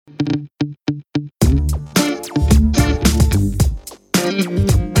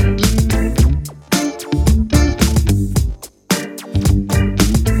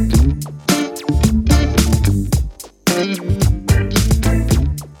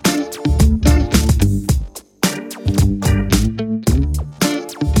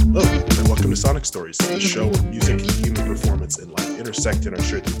intersect and are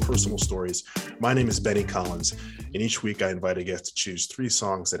shared through personal stories. My name is Benny Collins, and each week I invite a guest to choose 3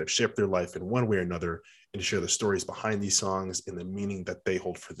 songs that have shaped their life in one way or another and to share the stories behind these songs and the meaning that they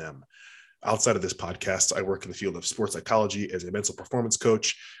hold for them. Outside of this podcast, I work in the field of sports psychology as a mental performance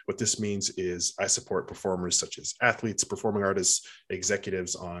coach. What this means is I support performers such as athletes, performing artists,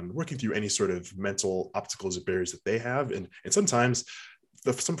 executives on working through any sort of mental obstacles or barriers that they have. And sometimes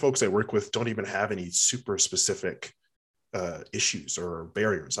some folks I work with don't even have any super specific issues or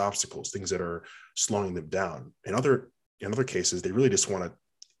barriers, obstacles, things that are slowing them down. In other cases, they really just want to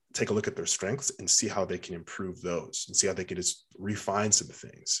take a look at their strengths and see how they can improve those and see how they can just refine some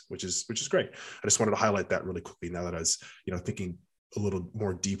things, which is great. I just wanted to highlight that really quickly now that I was, thinking a little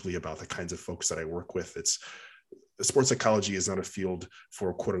more deeply about the kinds of folks that I work with. Sports psychology is not a field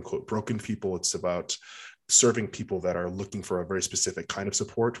for quote unquote broken people. It's about serving people that are looking for a very specific kind of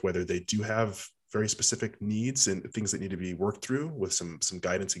support, whether they do have very specific needs and things that need to be worked through with some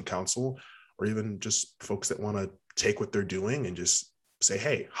guidance and counsel, or even just folks that want to take what they're doing and just say,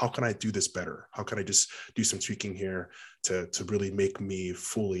 hey, how can I do this better? How can I just do some tweaking here to really make me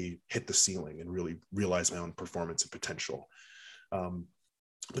fully hit the ceiling and really realize my own performance and potential?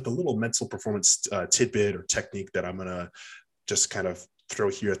 But the little mental performance tidbit or technique that I'm going to just kind of throw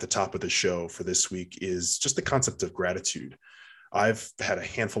here at the top of the show for this week is just the concept of gratitude. I've had a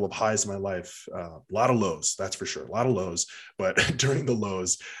handful of highs in my life, a lot of lows, that's for sure, a lot of lows. But during the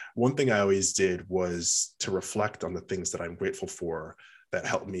lows, one thing I always did was to reflect on the things that I'm grateful for that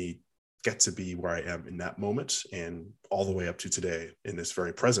helped me get to be where I am in that moment and all the way up to today in this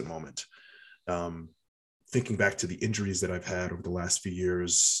very present moment. Thinking back to the injuries that I've had over the last few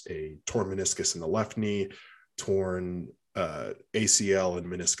years, a torn meniscus in the left knee, torn ACL and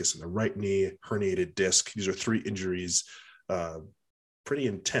meniscus in the right knee, herniated disc. These are 3 injuries, pretty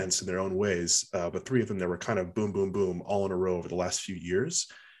intense in their own ways, but 3 of them that were kind of boom, boom, boom, all in a row over the last few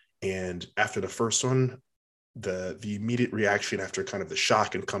years. And after the first one, the immediate reaction after kind of the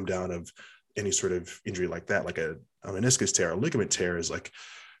shock and come down of any sort of injury like that, like a meniscus tear, a ligament tear, is like,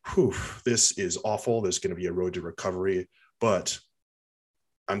 whew, this is awful. There's going to be a road to recovery, but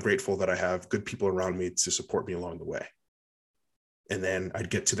I'm grateful that I have good people around me to support me along the way. And then I'd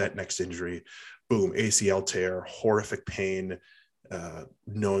get to that next injury, boom, ACL tear, horrific pain,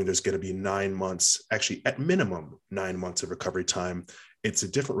 knowing there's going to be 9 months, actually at minimum 9 months of recovery time. It's a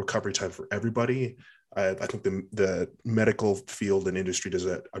different recovery time for everybody. I think the medical field and industry does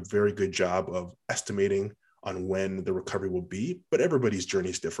a very good job of estimating on when the recovery will be, but everybody's journey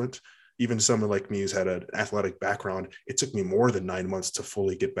is different. Even someone like me who's had an athletic background, it took me more than 9 months to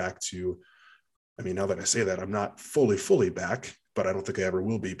fully get back to, now that I say that, I'm not fully back, but I don't think I ever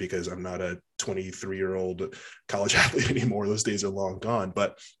will be because I'm not a 23-year-old college athlete anymore. Those days are long gone.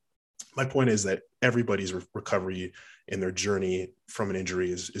 But my point is that everybody's recovery and their journey from an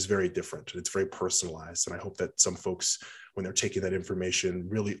injury is very different. It's very personalized. And I hope that some folks, when they're taking that information,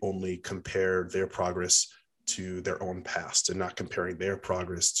 really only compare their progress to their own past and not comparing their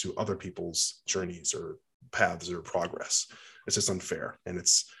progress to other people's journeys or paths or progress. It's just unfair. And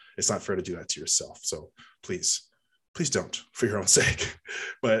it's not fair to do that to yourself. So please don't, for your own sake.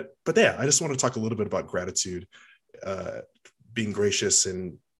 But yeah, I just want to talk a little bit about gratitude, being gracious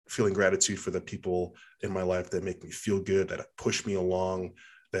and feeling gratitude for the people in my life that make me feel good, that push me along,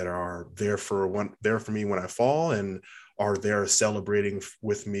 that are there for me when I fall and are there celebrating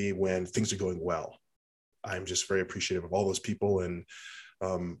with me when things are going well. I'm just very appreciative of all those people and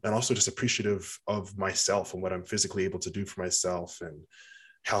also just appreciative of myself and what I'm physically able to do for myself and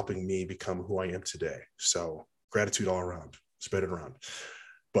helping me become who I am today. So gratitude all around, spread it around.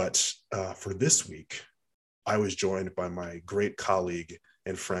 But for this week, I was joined by my great colleague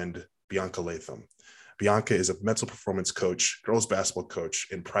and friend, Bianca Latham. Bianca is a mental performance coach, girls basketball coach,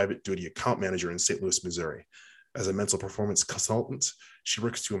 and private duty account manager in St. Louis, Missouri. As a mental performance consultant, she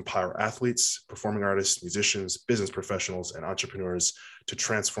works to empower athletes, performing artists, musicians, business professionals, and entrepreneurs to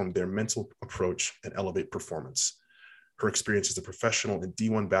transform their mental approach and elevate performance. Her experience as a professional and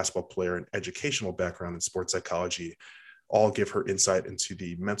D1 basketball player and educational background in sports psychology all give her insight into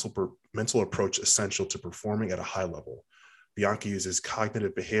the mental approach essential to performing at a high level. Bianca uses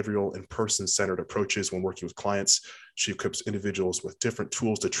cognitive, behavioral, and person-centered approaches when working with clients. She equips individuals with different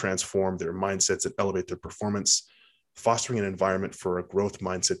tools to transform their mindsets and elevate their performance, fostering an environment for a growth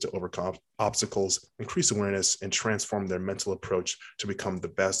mindset to overcome obstacles, increase awareness, and transform their mental approach to become the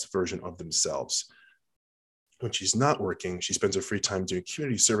best version of themselves. When she's not working, she spends her free time doing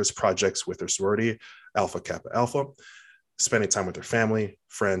community service projects with her sorority, Alpha Kappa Alpha, spending time with her family,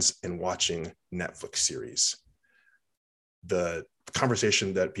 friends, and watching Netflix series. The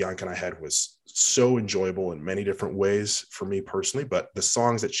conversation that Bianca and I had was so enjoyable in many different ways for me personally, but the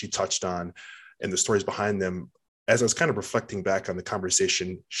songs that she touched on and the stories behind them, as I was kind of reflecting back on the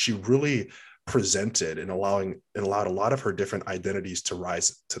conversation, she really presented and allowed a lot of her different identities to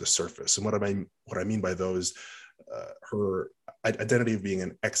rise to the surface. And what I mean by those, her identity of being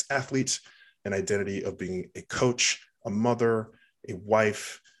an ex-athlete, an identity of being a coach, a mother, a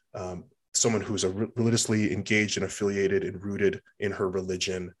wife, someone who's religiously engaged and affiliated and rooted in her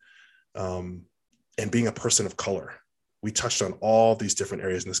religion, and being a person of color. We touched on all these different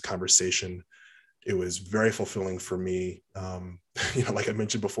areas in this conversation. It was very fulfilling for me. Like I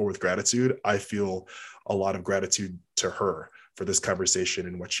mentioned before with gratitude, I feel a lot of gratitude to her for this conversation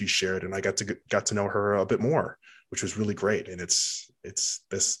and what she shared. And I got to know her a bit more, which was really great. And it's this,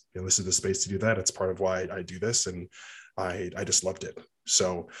 this is the space to do that. It's part of why I do this. And I just loved it.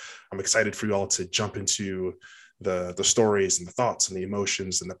 So I'm excited for you all to jump into the stories and the thoughts and the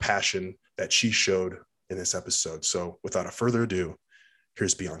emotions and the passion that she showed in this episode. So without a further ado,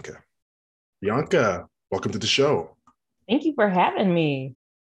 here's Bianca. Bianca, welcome to the show. Thank you for having me.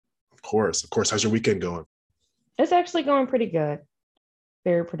 Of course. How's your weekend going? It's actually going pretty good.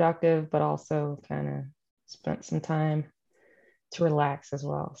 Very productive, but also kind of spent some time to relax as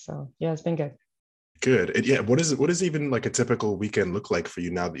well. So yeah, it's been good. Good. And yeah, what is even like a typical weekend look like for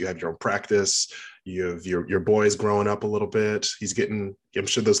you now that you have your own practice? You have your boy's growing up a little bit. I'm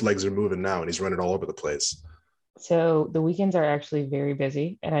sure those legs are moving now and he's running all over the place. So the weekends are actually very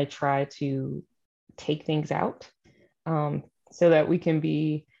busy, and I try to take things out so that we can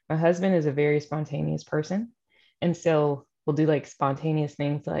be. My husband is a very spontaneous person. And so we'll do like spontaneous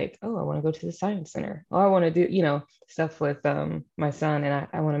things like, oh, I want to go to the science center. Oh, I want to do, stuff with my son. And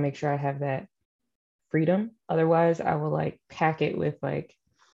I want to make sure I have that freedom. Otherwise, I will like pack it with like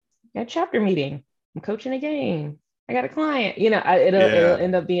a chapter meeting. I'm coaching a game. I got a client. It'll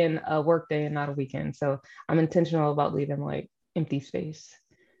end up being a work day and not a weekend. So I'm intentional about leaving like empty space.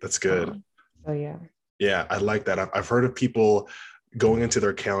 That's good. So yeah. Yeah, I like that. I've heard of people going into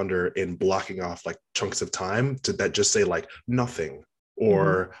their calendar and blocking off like chunks of time that just say like nothing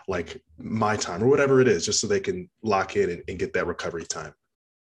or like my time or whatever it is, just so they can lock in and get that recovery time.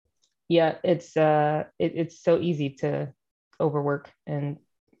 Yeah, it's so easy to overwork and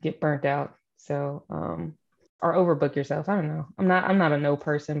get burnt out. So or overbook yourself. I don't know. I'm not a no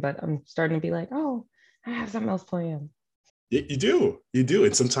person, but I'm starting to be like, oh, I have something else planned. You do.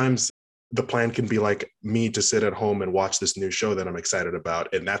 And sometimes the plan can be like me to sit at home and watch this new show that I'm excited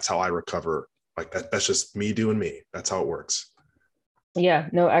about. And that's how I recover. Like that's just me doing me. That's how it works. Yeah,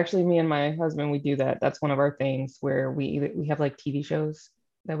 no, actually me and my husband, we do that. That's one of our things where we have like TV shows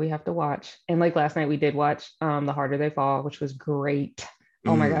that we have to watch. And like last night we did watch The Harder They Fall, which was great.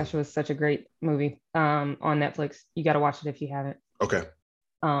 Oh my gosh, it was such a great movie on Netflix. You got to watch it if you haven't. Okay.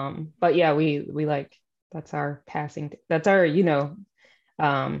 But yeah, we like, that's our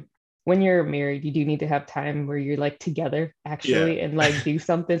when you're married, you do need to have time where you're like together actually and like do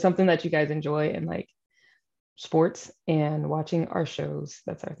something that you guys enjoy, and like sports and watching our shows.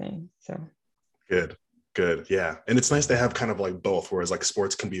 That's our thing. So good. Yeah. And it's nice to have kind of like both, whereas like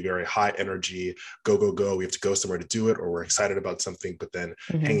sports can be very high energy, go. We have to go somewhere to do it, or we're excited about something, but then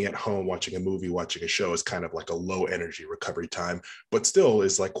hanging at home, watching a movie, watching a show is kind of like a low energy recovery time, but still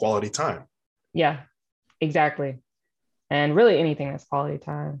is like quality time. Yeah, exactly. And really anything that's quality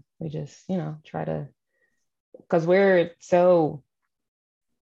time, we just, try to, because we're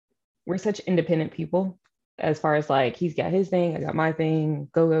such independent people as far as like, he's got his thing, I got my thing,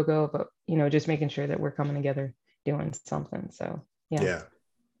 go. But, just making sure that we're coming together doing something. So, yeah.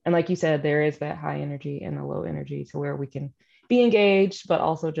 And like you said, there is that high energy and the low energy to where we can be engaged, but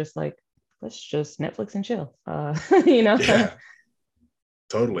also just like, let's just Netflix and chill, Yeah,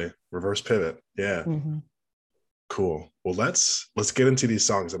 totally. Reverse pivot. Yeah. Cool. Well, let's get into these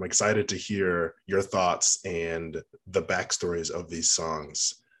songs. I'm excited to hear your thoughts and the backstories of these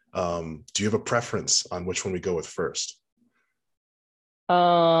songs. Do you have a preference on which one we go with first?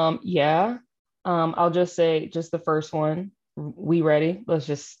 Yeah. I'll just say just the first one. We ready? Let's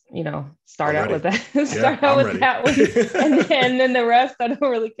just, start out with that. That one. and then the rest, I don't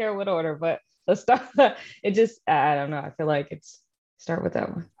really care what order, but let's start. It just, I don't know. I feel like start with that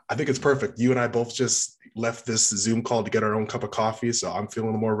one. I think it's perfect. You and I both just left this Zoom call to get our own cup of coffee. So I'm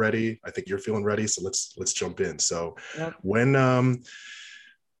feeling more ready. I think you're feeling ready. So let's jump in. So when, I'm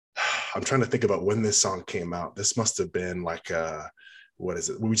trying to think about when this song came out. This must have been like, what is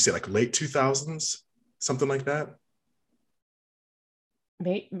it? Would you say like late 2000s? Something like that?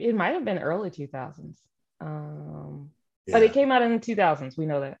 It might have been early 2000s. But it came out in the 2000s. We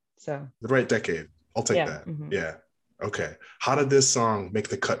know that. So the right decade. I'll take that. Yeah. Okay. How did this song make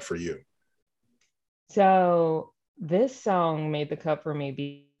the cut for you? So this song made the cut for me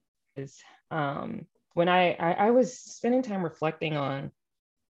because when I was spending time reflecting on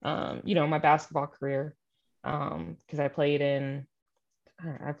my basketball career, because I played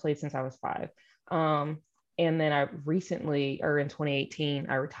since I was 5. And then I recently, or in 2018,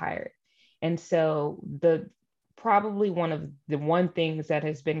 I retired. And so the probably one of the one things that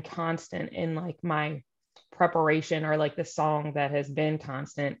has been constant in like my preparation, or like the song that has been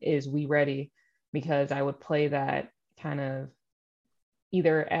constant, is We Ready, because I would play that kind of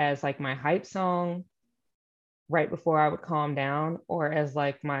either as like my hype song right before I would calm down, or as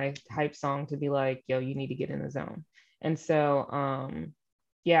like my hype song to be like, yo, you need to get in the zone. And so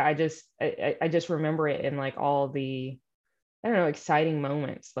yeah, I just remember it in like all the, I don't know, exciting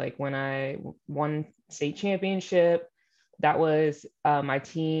moments. Like when I won state championship, that was my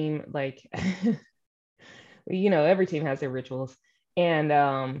team, like every team has their rituals.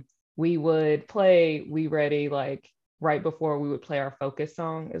 And we would play We Ready like right before we would play our focus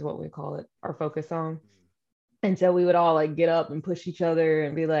song, is what we call it, our focus song. And so we would all like get up and push each other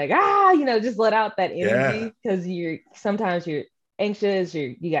and be like, just let out that Yeah. energy, because you're anxious,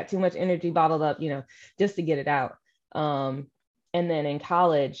 you got too much energy bottled up, just to get it out. Um, and then in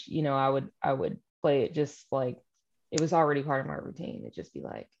college, I would play it just like it was already part of my routine. It'd just be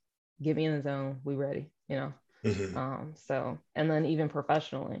like, get me in the zone, we ready. Hmm. So, and then even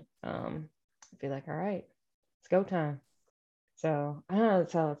professionally, I'd be like, all right, it's go time. So I don't know.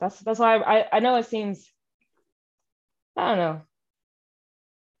 So that's why I know it seems, I don't know.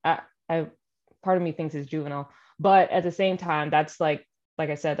 I part of me thinks it's juvenile, but at the same time, that's like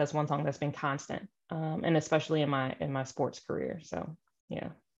I said, that's one song that's been constant, and especially in my sports career. So yeah.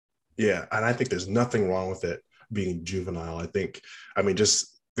 Yeah. And I think there's nothing wrong with it being juvenile. I mean,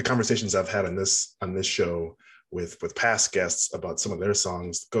 just the conversations I've had on this show with past guests about some of their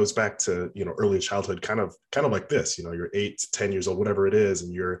songs goes back to, early childhood, kind of like this. You're 8 to 10 years old, whatever it is,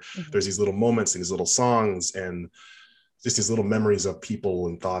 and Mhm. there's these little moments and these little songs and just these little memories of people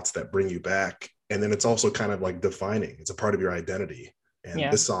and thoughts that bring you back. And then it's also kind of like defining, it's a part of your identity. And Yeah.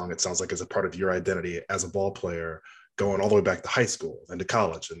 this song, it sounds like, is a part of your identity as a ball player, going all the way back to high school and to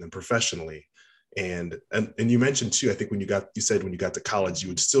college and then professionally. And you mentioned too, I think you said when you got to college, you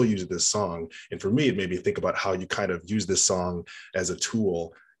would still use this song. And for me, it made me think about how you kind of use this song as a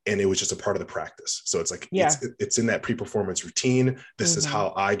tool, and it was just a part of the practice. So it's like Yeah. it's in that pre-performance routine. This is Hmm.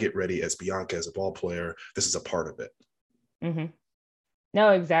 how I get ready as Bianca, as a ball player. This is a part of it. Hmm. No,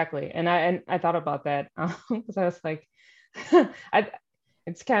 exactly. And I thought about that, because I was like, I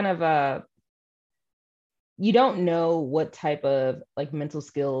it's kind of you don't know what type of like mental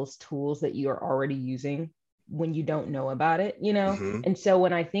skills tools that you are already using when you don't know about it. Mm-hmm. And so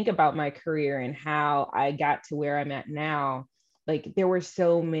when I think about my career and how I got to where I'm at now, like there were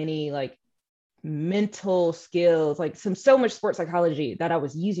so many like mental skills, like so much sports psychology that I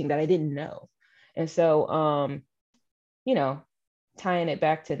was using that I didn't know. And so you know tying it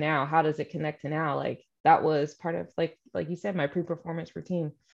back to now, how does it connect to now? Like that was part of, like you said, my pre-performance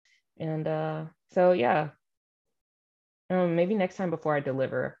routine. And so yeah, maybe next time before I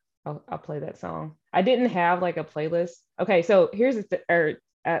deliver, I'll play that song. I didn't have like a playlist. Okay, so here's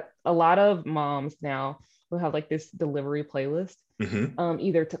at a lot of moms now will have like this delivery playlist, Mm-hmm.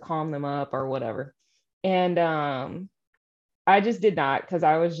 either to calm them up or whatever. And I just did not, because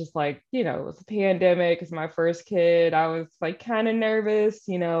I was just like, it was a pandemic. It's my first kid. I was like kind of nervous.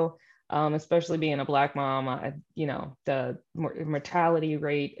 Especially being a Black mom. The mortality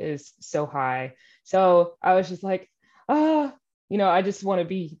rate is so high. So I was just like, ah, I just want to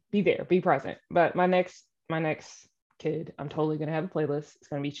be there, be present. But my next kid, I'm totally gonna have a playlist. It's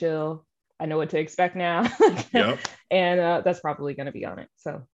gonna be chill. I know what to expect now, Yep. and that's probably gonna be on it.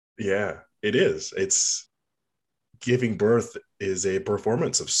 So Yeah, it is. It's giving birth is a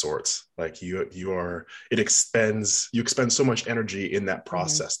performance of sorts. Like you expend so much energy in that mhm.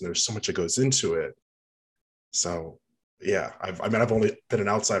 process, and there's so much that goes into it. So yeah, I've only been an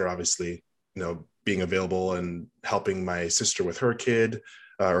outsider, obviously, being available and helping my sister with her kid,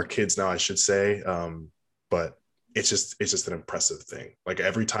 or kids now, I should say. But it's just an impressive thing. Like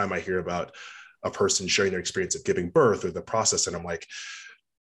every time I hear about a person sharing their experience of giving birth or the process, and I'm like,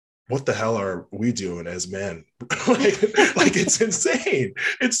 what the hell are we doing as men? like it's insane.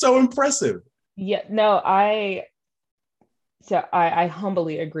 It's so impressive. Yeah, no, I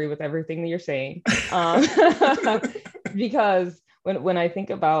humbly agree with everything that you're saying. Um, because when I think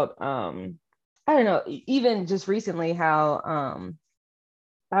about I don't know, even just recently how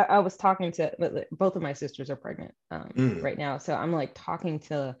I was talking to both of my sisters are pregnant Mm, right now. So I'm like talking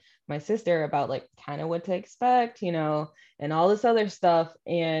to my sister about like kind of what to expect, and all this other stuff.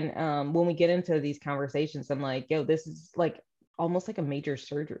 And when we get into these conversations, I'm like, yo, this is like almost like a major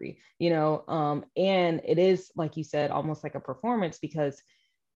surgery, and it is, like you said, almost like a performance because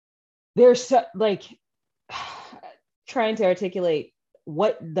there's so, like trying to articulate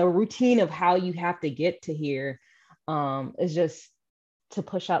what the routine of how you have to get to here is just to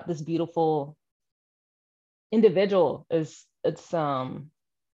push out this beautiful individual is it's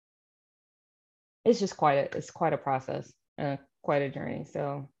just quite a process and quite a journey.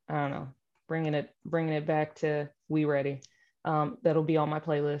 So I don't know, bringing it back to We Ready. That'll be on my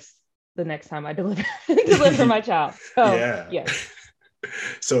playlist the next time I deliver deliver my child. So yeah. yeah.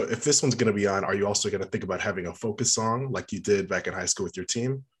 So if this one's going to be on, are you also going to think about having a focus song like you did back in high school with your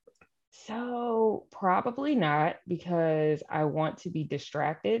team? So probably not because I want to be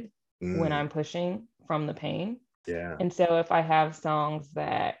distracted when Mm, I'm pushing from the pain. yeah. And so if I have songs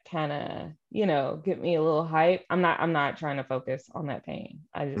that kind of, get me a little hype, I'm not trying to focus on that pain.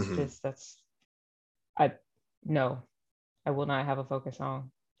 I Hmm. just that's I no, I will not have a focus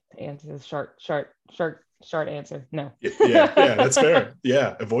song. The answer is short answer. No. Yeah, that's fair.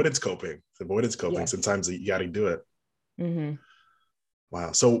 Yeah, avoidance coping. Avoidance coping. Yes. Sometimes you got to do it. Mm-hmm.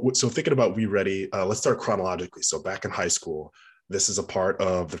 Wow. So thinking about We Ready, let's start chronologically. So back in high school, this is a part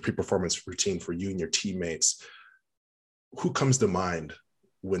of the pre-performance routine for you and your teammates. Who comes to mind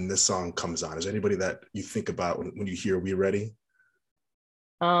when this song comes on? Is there anybody that you think about when you hear We Ready?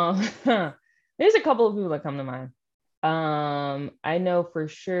 Um, there's a couple of people that come to mind. I know for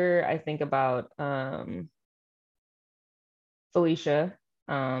sure I think about Felicia.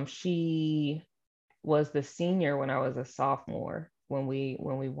 She was the senior when I was a sophomore when we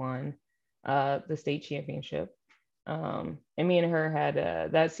won the state championship. And me and her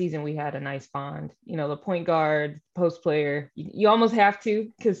had that season we had a nice bond. The point guard, post player. You almost have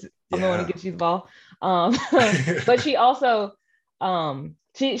to because I'm the one who Yeah. gets you the ball. But she also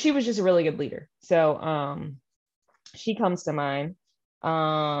she was just a really good leader. So she comes to mind.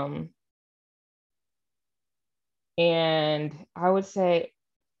 Um, and I would say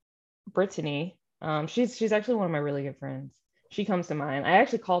Brittany. She's actually one of my really good friends. She comes to mind. I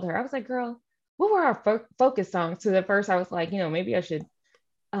actually called her. I was like, "Girl, what were our focus songs?" So at first, I was like, maybe I should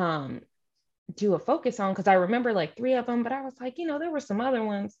um do a focus song because I remember like three of them, but I was like, there were some other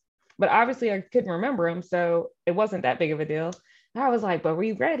ones, but obviously I couldn't remember them, so it wasn't that big of a deal. And I was like, "But were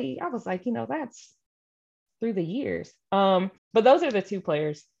you ready?" I was like, that's through the years. But those are the two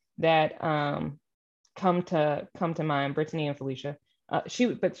players that come to mind, Brittany and Felicia.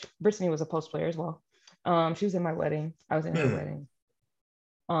 But Brittany was a post player as well. She was in my wedding. I was in her Hmm. wedding.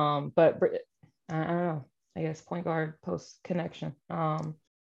 But I don't know. I guess point guard post connection.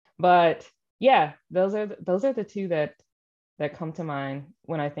 But yeah, those are the two that come to mind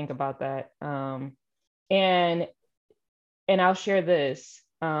when I think about that. And I'll share this.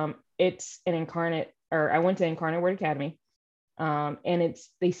 It's an Incarnate, or I went to Incarnate Word Academy, and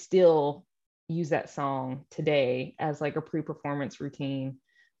they still use that song today as like a pre-performance routine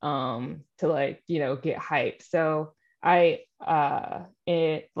to like get hyped. So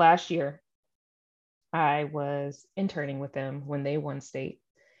last year I was interning with them when they won state,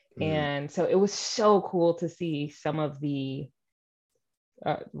 Hmm. and so it was so cool to see some of the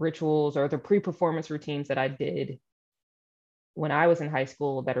rituals or the pre-performance routines that I did when I was in high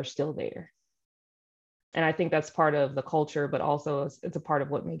school that are still there. And I think that's part of the culture, but also it's a part of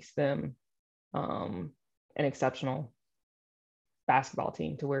what makes them um, an exceptional basketball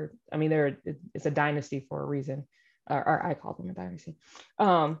team. To where, I mean, it's a dynasty for a reason, or I call them a dynasty.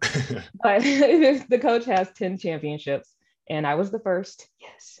 But the coach has 10 championships, and I was the first.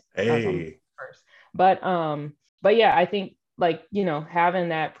 Yes, I was on the Hey. first. But yeah, I think like having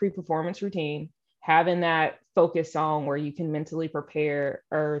that pre-performance routine, having that focus song where you can mentally prepare,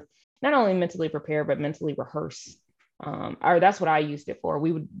 or not only mentally prepare but mentally rehearse. Or that's what I used it for.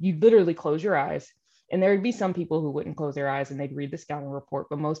 You literally close your eyes, and there would be some people who wouldn't close their eyes and they'd read the scouting report,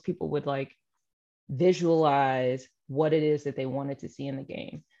 but most people would like visualize what it is that they wanted to see in the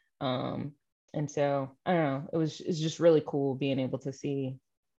game. Um, and so I don't know, it's just really cool being able to see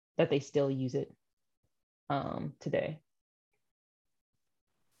that they still use it today.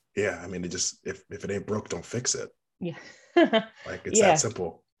 Yeah, I mean, it just if it ain't broke, don't fix it. Yeah. Like it's that Yeah.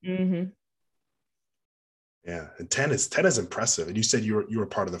 simple. Mm-hmm. Yeah, and ten is impressive. And you said you were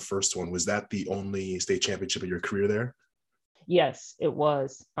part of the first one. Was that the only state championship of your career there? Yes, it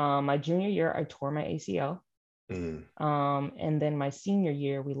was. My junior year, I tore my ACL. Mm. And then my senior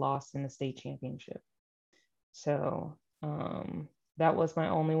year, we lost in the state championship. So that was my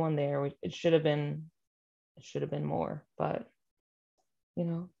only one there. It should have been more, but you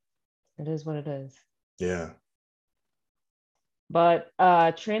know, it is what it is. Yeah. But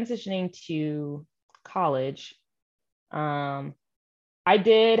transitioning to college, I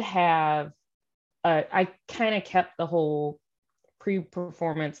did have I kind of kept the whole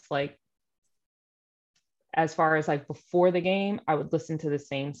pre-performance, like as far as like before the game, I would listen to the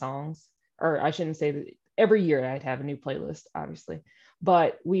same songs, or I shouldn't say that every year I'd have a new playlist, obviously,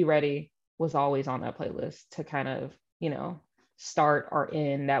 but We Ready was always on that playlist to kind of, start or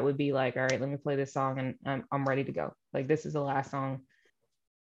end. That would be like, all right, let me play this song and I'm ready to go. Like, this is the last song.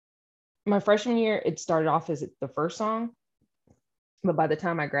 My freshman year, it started off as the first song, but by the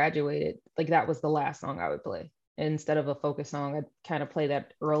time I graduated, like that was the last song I would play. Instead of a focus song, I'd kind of play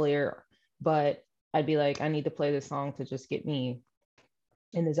that earlier, but I'd be like, I need to play this song to just get me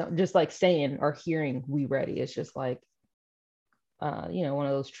in the zone. Just like saying or hearing We Ready, it's just like, one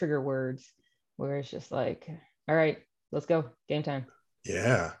of those trigger words where it's just like, all right, let's go, game time.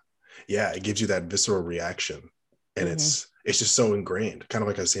 Yeah. Yeah. It gives you that visceral reaction. And Mm-hmm. it's just so ingrained, kind of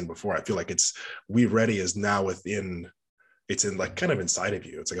like I was saying before. I feel like We Ready is now it's in like kind of inside of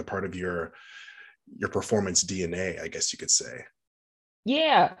you. It's like a part of your performance DNA, I guess you could say.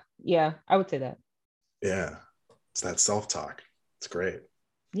 Yeah. Yeah. I would say that. Yeah. It's that self-talk. It's great.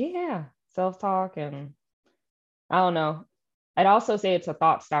 Yeah. Self-talk. And I don't know. I'd also say it's a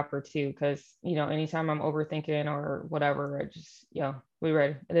thought stopper too, because anytime I'm overthinking or whatever, I just, We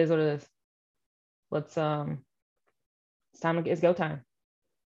Ready. It is what it is. Let's it's go time.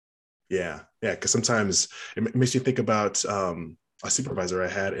 Yeah. Yeah. Cause sometimes it makes you think about a supervisor I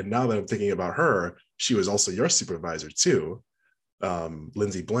had. And now that I'm thinking about her, she was also your supervisor too,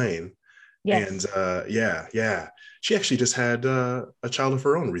 Lindsay Blaine. And Yes. yeah. She actually just had a child of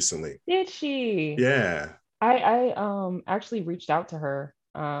her own recently. Did she? Yeah. I actually reached out to her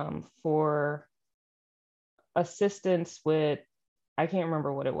for assistance with, I can't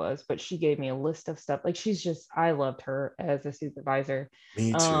remember what it was, but she gave me a list of stuff. Like, I loved her as a supervisor.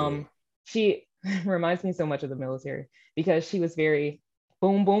 Me too. She reminds me so much of the military because she was very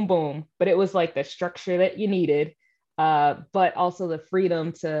boom, boom, boom, but it was like the structure that you needed, but also the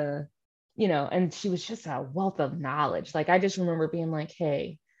freedom to, and she was just a wealth of knowledge. Like, I just remember being like,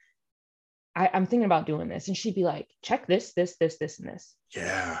 hey, I'm thinking about doing this. And she'd be like, check this, this, and this.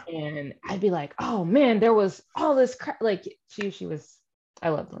 Yeah. And I'd be like, oh man, there was all this crap. Like, she was, I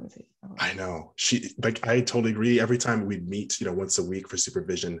loved Lindsay. I know. I totally agree. Every time we'd meet, once a week for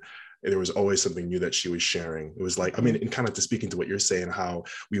supervision, there was always something new that she was sharing. It was like, I mean, and kind of to speaking to what you're saying, how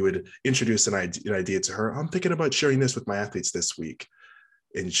we would introduce an idea to her. I'm thinking about sharing this with my athletes this week.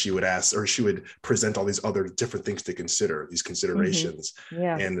 And she would ask, or she would present all these other different things to consider, these considerations.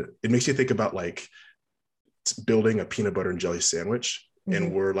 Yeah. And it makes you think about like building a peanut butter and jelly sandwich.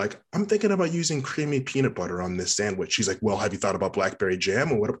 And we're like, I'm thinking about using creamy peanut butter on this sandwich. She's like, well, have you thought about blackberry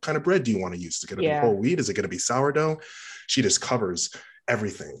jam? Or what kind of bread do you want to use? Is it going to be whole wheat? Is it going to be sourdough? She just covers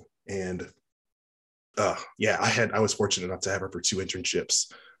everything. And I was fortunate enough to have her for 2 internships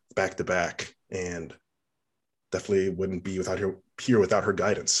back to back, and definitely wouldn't be here without her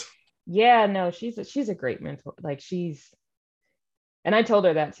guidance. Yeah, no, she's a great mentor. Like, and I told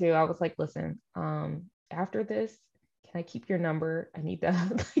her that too. I was like, listen, after this, can I keep your number? I need to,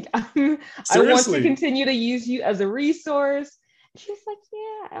 like, I want to continue to use you as a resource. She's like,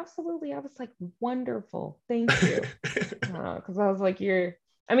 yeah, absolutely. I was like, wonderful. Thank you. Because I was like,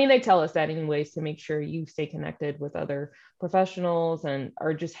 they tell us that anyways, to make sure you stay connected with other professionals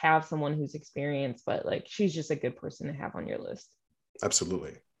or just have someone who's experienced, but like, she's just a good person to have on your list.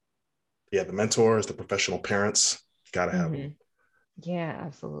 Absolutely. Yeah. The mentors, the professional parents, gotta have them. Yeah,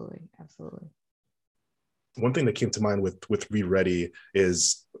 absolutely. Absolutely. One thing that came to mind with We Ready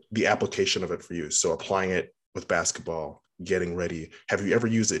is the application of it for you. So applying it with basketball, getting ready. Have you ever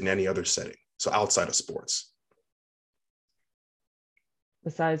used it in any other setting? So outside of sports?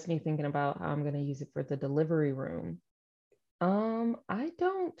 Besides me thinking about how I'm going to use it for the delivery room, I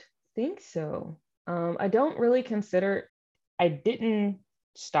don't think so. I don't really consider, I didn't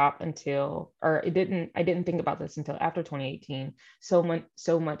stop until, or I didn't think about this until after 2018.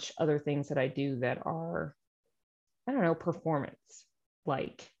 So much other things that I do that are, I don't know, performance.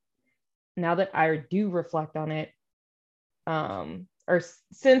 Like, now that I do reflect on it, or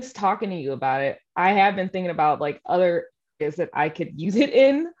since talking to you about it, I have been thinking about like other areas that I could use it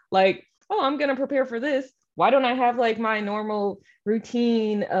in. Like, oh, I'm gonna prepare for this. Why don't I have like my normal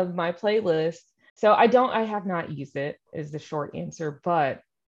routine of my playlist? So I have not used it, is the short answer, but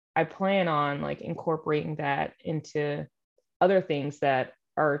I plan on like incorporating that into other things that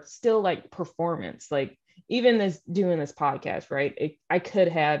are still like performance. Like, even this doing this podcast, right? I could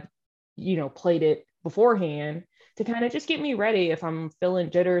have, played it beforehand to kind of just get me ready if I'm feeling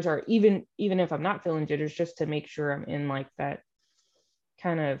jitters, or even if I'm not feeling jitters, just to make sure I'm in like that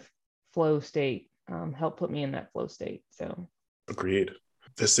kind of flow state, help put me in that flow state. So agreed.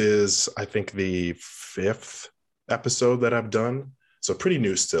 This is, I think, the 5th episode that I've done. So pretty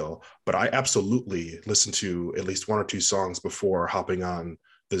new still, but I absolutely listen to at least 1 or 2 songs before hopping on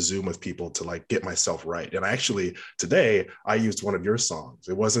the Zoom with people to like get myself right. And I actually, today, I used one of your songs.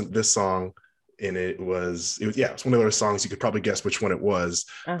 It wasn't this song, and it's one of those songs. You could probably guess which one it was.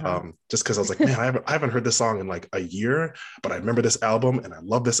 Just because I was like, man, I haven't heard this song in like a year, but I remember this album and I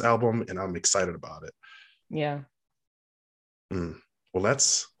love this album and I'm excited about it. Yeah. Well,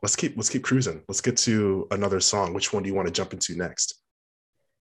 let's keep cruising. Let's get to another song. Which one do you want to jump into next?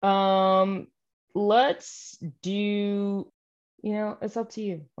 Let's do, it's up to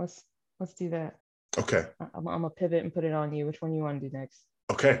you. Let's do that. Okay. I'm gonna pivot and put it on you. Which one you want to do next?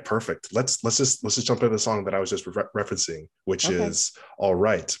 Okay, perfect. Let's just jump into the song that I was just referencing, which is "All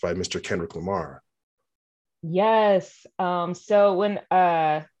Right" by Mr. Kendrick Lamar. Yes. So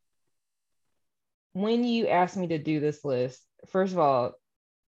when you asked me to do this list, first of all,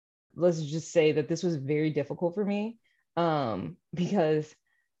 let's just say that this was very difficult for me, because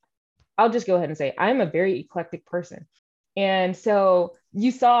I'll just go ahead and say I'm a very eclectic person. And so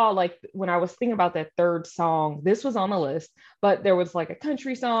you saw, like, when I was thinking about that third song, this was on the list, but there was like a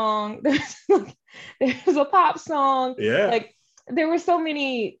country song, there's a pop song. Yeah. Like there were so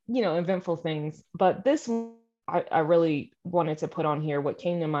many, eventful things, but this one I really wanted to put on here. What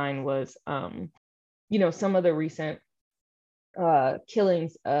came to mind was, some of the recent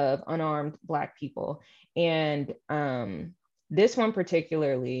killings of unarmed Black people. And this one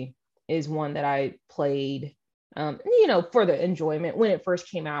particularly is one that I played, for the enjoyment when it first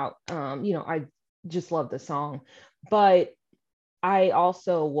came out. I just love the song, but I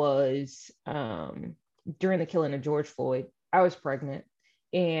also was, during the killing of George Floyd, I was pregnant,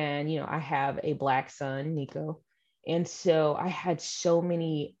 and, I have a Black son, Nico. And so I had so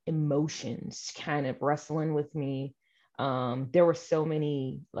many emotions kind of wrestling with me. There were so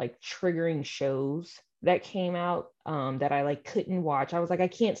many like triggering shows that came out, that I like couldn't watch. I was like, I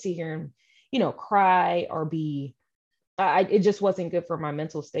can't sit here and, cry or be, it just wasn't good for my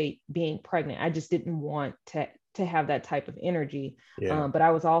mental state being pregnant. I just didn't want to have that type of energy. Yeah. But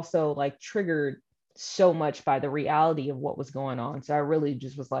I was also like triggered so much by the reality of what was going on. So I really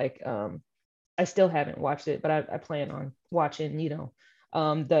just was like, I still haven't watched it, but I plan on watching,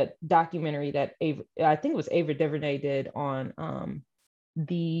 the documentary that I think it was Ava DuVernay did on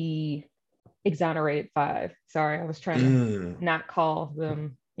the Exonerated Five. Sorry, I was trying to not call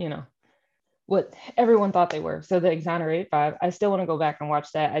them, what everyone thought they were. So the Exonerated Five, I still want to go back and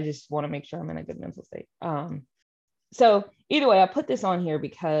watch that. I just want to make sure I'm in a good mental state. So either way, I put this on here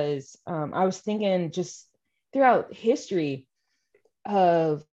because I was thinking just throughout history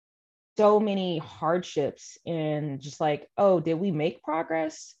of so many hardships, and just like, oh, did we make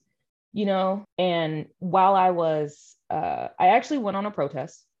progress? And while I was, I actually went on a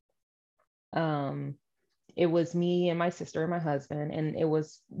protest. It was me and my sister and my husband, and it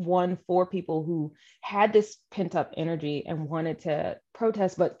was one for people who had this pent up energy and wanted to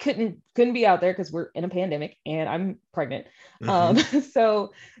protest, but couldn't be out there because we're in a pandemic and I'm pregnant.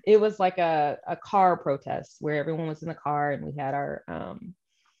 So it was like a car protest where everyone was in the car, and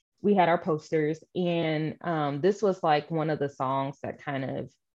we had our posters. And this was like one of the songs that kind of,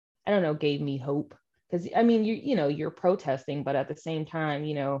 I don't know, gave me hope, because I mean, you're protesting, but at the same time,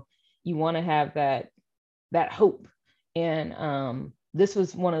 you want to have that hope. And this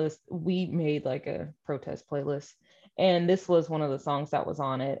was one of we made like a protest playlist, and this was one of the songs that was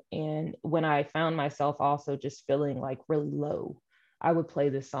on it. And when I found myself also just feeling like really low, I would play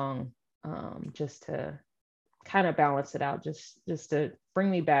this song, just to kind of balance it out, just to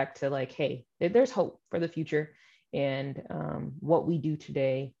bring me back to like, hey, there's hope for the future. And what we do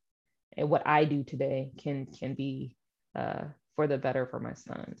today and what I do today can be for the better for my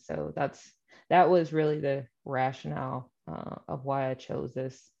son. So that was really the rationale of why I chose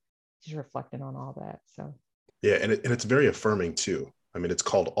this, just reflecting on all that. So yeah, and it's very affirming too. I mean, it's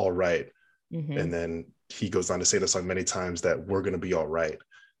called All Right. And then he goes on to say this on many times, that we're going to be all right.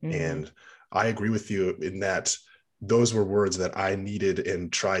 And I agree with you in that those were words that I needed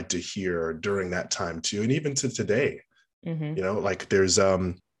and tried to hear during that time too. And even to today, like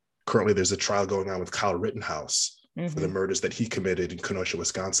currently there's a trial going on with Kyle Rittenhouse for the murders that he committed in Kenosha,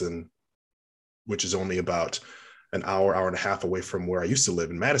 Wisconsin, which is only about an hour and a half away from where I used to live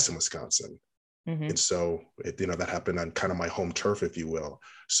in Madison, Wisconsin. And so, that happened on kind of my home turf, if you will.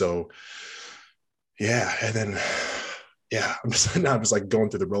 So, Yeah. And then, yeah, I'm just like going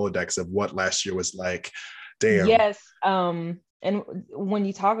through the Rolodex of what last year was like. Damn. Yes. And when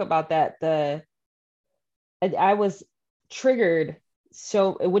you talk about that, I was triggered.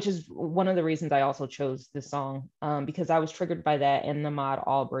 So, which is one of the reasons I also chose this song, because I was triggered by that and the Ahmaud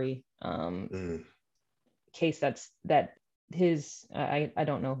Arbery Mm, case. That his I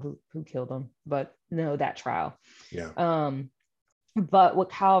don't know who killed him, but no, that trial. yeah. But with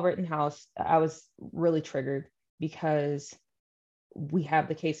Kyle Rittenhouse, I was really triggered because we have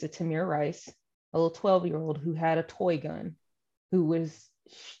the case of Tamir Rice, a little 12-year-old who had a toy gun, who was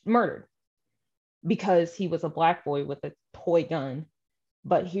murdered because he was a Black boy with a toy gun.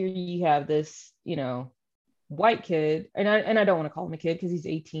 But here you have this, white kid, and I don't want to call him a kid because he's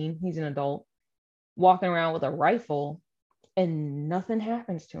 18, he's an adult, walking around with a rifle and nothing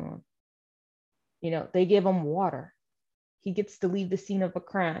happens to him. They give him water. He gets to leave the scene of a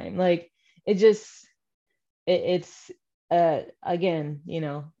crime. Like it just, it's again,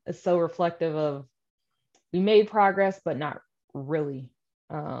 it's so reflective of we made progress, but not really.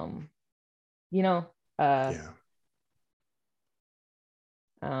 Um, you know, uh, Yeah.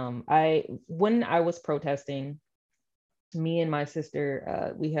 I when I was protesting, me and my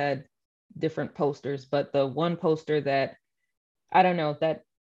sister, we had different posters, but the one poster that I don't know that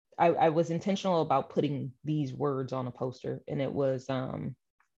I was intentional about putting these words on a poster, and it was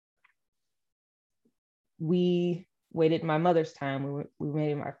we waited my mother's time, we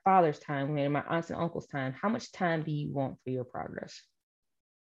waited my father's time, we waited my aunts and uncles' time. How much time do you want for your progress?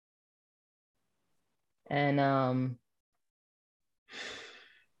 And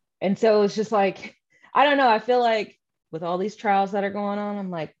and so it's just like, I don't know. I feel like with all these trials that are going on, I'm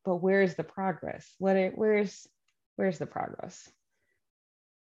like, but where's the progress? Where's the progress?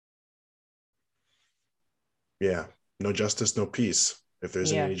 Yeah. No justice, no peace. If there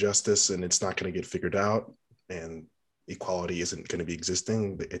isn't Yeah. any justice and it's not going to get figured out and equality isn't going to be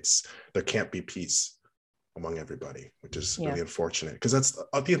existing, there can't be peace among everybody, which is Yeah. really unfortunate because that's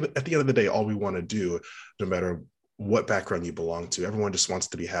at the end of the day, all we want to do, no matter what background you belong to. Everyone just wants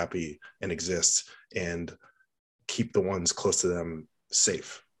to be happy and exist and keep the ones close to them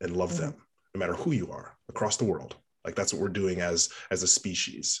safe and love Mm-hmm. them, no matter who you are across the world. Like that's what we're doing as a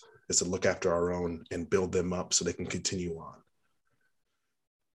species, is to look after our own and build them up so they can continue on.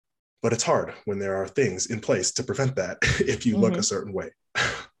 But it's hard when there are things in place to prevent that if you look Mm-hmm. a certain way.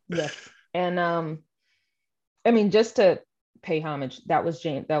 Yes. And I mean, just to pay homage, that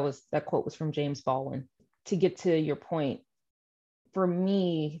quote was from James Baldwin. To get to your point, for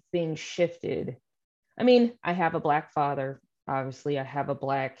me, things shifted. I mean, I have a Black father, obviously, I have a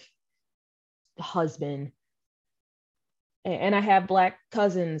Black husband, and I have Black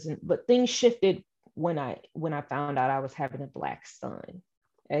cousins, but things shifted when I found out I was having a Black son.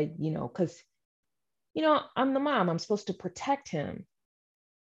 Because I'm the mom, I'm supposed to protect him,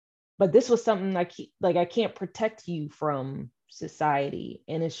 but this was something like I can't protect you from society,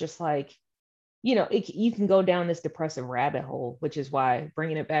 and it's just like, you can go down this depressive rabbit hole, which is why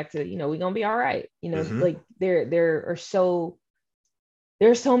bringing it back to, we're gonna be all right. Mm-hmm. Like there are so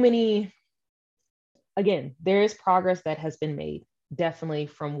many. Again, there is progress that has been made, definitely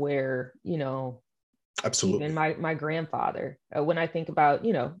from where, even Absolutely. my grandfather. When I think about,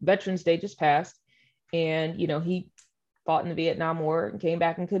 Veterans Day just passed, and he fought in the Vietnam War and came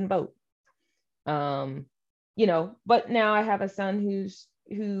back and couldn't vote. Um, but now I have a son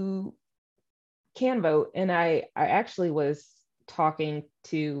who can vote, and I actually was talking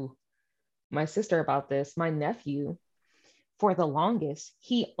to my sister about this. My nephew, for the longest,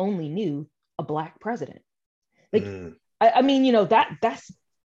 he only knew a Black president. Like, Mm. I mean, that's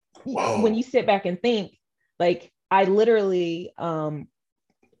when you Whoa. sit back and think, like, I literally,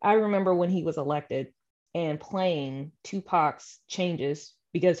 I remember when he was elected and playing Tupac's Changes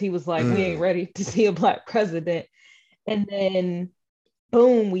because he was like, we ain't Mm. ready to see a Black president. And then,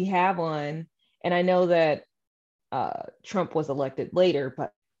 boom, we have one. And I know that Trump was elected later,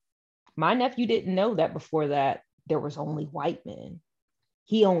 but my nephew didn't know that before that there was only white men.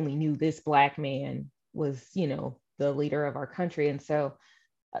 He only knew this Black man was, the leader of our country. And so,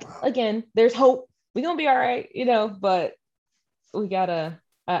 Wow. again, there's hope. We're gonna be all right, but we gotta.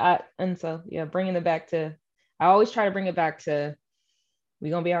 And so, yeah, bringing it back to, I always try to bring it back to,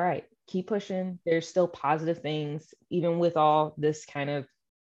 we're gonna be all right. Keep pushing. There's still positive things, even with all this kind of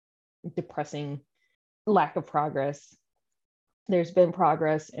depressing lack of progress. There's been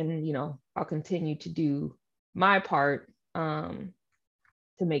progress, and I'll continue to do my part,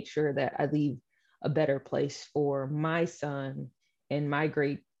 to make sure that I leave a better place for my son and my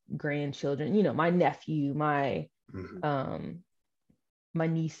great grandchildren, my nephew, Mm-hmm. um my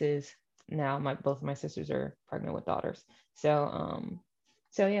nieces. now both of my sisters are pregnant with daughters. So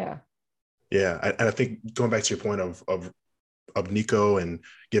yeah. Yeah, and I think going back to your point of Nico and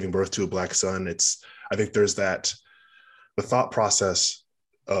giving birth to a black son, I think there's the thought process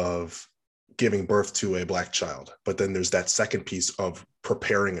of giving birth to a black child, but then there's that second piece of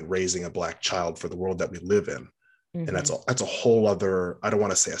preparing and raising a black child for the world that we live in. Mm-hmm. And that's a whole other, I don't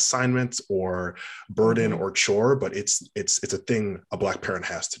want to say assignment or burden or chore, but it's a thing a black parent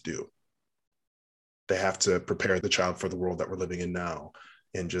has to do. They have to prepare the child for the world that we're living in now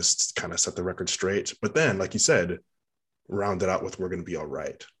and just kind of set the record straight. But then, like you said, round it out with, we're going to be all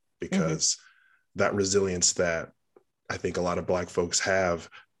right, because that resilience that I think a lot of black folks have,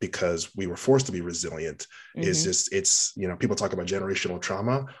 because we were forced to be resilient, is just, it's, people talk about generational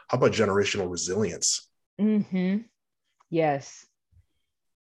trauma. How about generational resilience? Yes.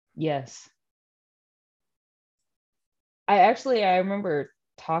 I remember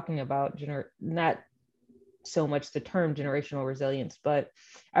talking about not so much the term generational resilience, but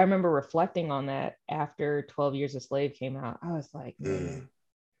I remember reflecting on that after 12 Years a Slave came out. I was like, man,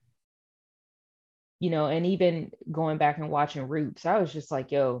 and even going back and watching Roots, I was just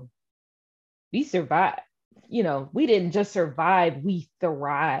like, yo, we survived. We didn't just survive, we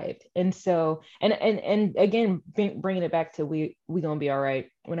thrived. And so, and again, bringing it back to we gonna be all right.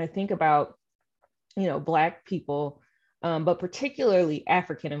 When I think about, Black people, but particularly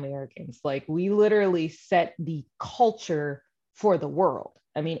African Americans, like, we literally set the culture for the world.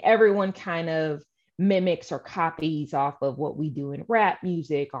 I mean, everyone kind of mimics or copies off of what we do in rap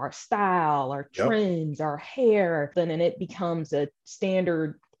music, our style, our trends, our hair. Then it becomes a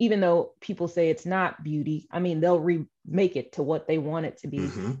standard, even though people say it's not beauty. I mean, they'll remake it to what they want it to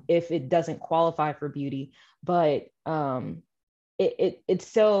be if it doesn't qualify for beauty. But it's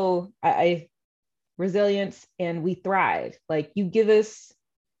so resilience, and we thrive. Like, you give us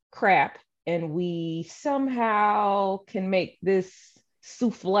crap and we somehow can make this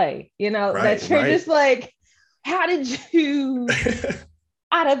souffle, that you're just like, how did you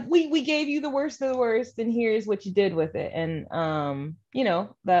we gave you the worst of the worst, and here's what you did with it. And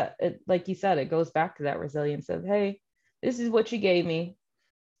like you said, it goes back to that resilience of, hey, this is what you gave me,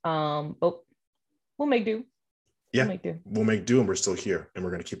 but we'll make do. We'll make do, and we're still here, and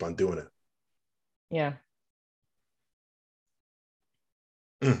we're going to keep on doing it. Yeah.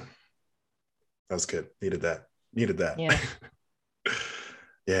 That was good. Needed that. Yeah.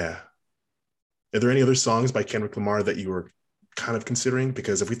 Yeah. Are there any other songs by Kendrick Lamar that you were kind of considering?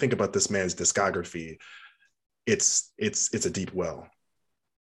 Because if we think about this man's discography, it's a deep well.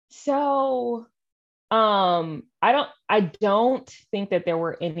 So I don't think that there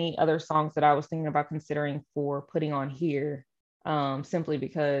were any other songs that I was thinking about considering for putting on here, simply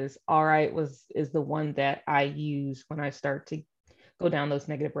because All Right is the one that I use when I start to go down those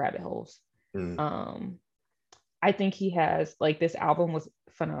negative rabbit holes. I think he has, like, this album was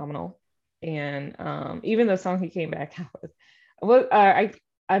phenomenal, and even the song he came back out with,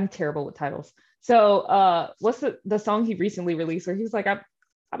 I'm terrible with titles. So what's the song he recently released where he was like, I've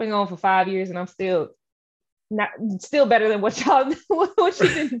been going for 5 years and I'm still better than what y'all what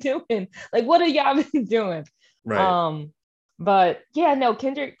you've been doing. Like, what have y'all been doing? Right. But yeah, no,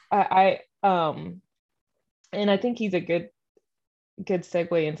 Kendrick, and I think he's a good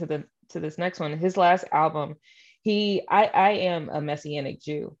segue into this next one. His last album, I am a Messianic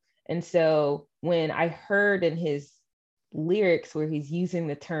Jew. And so when I heard in his lyrics where he's using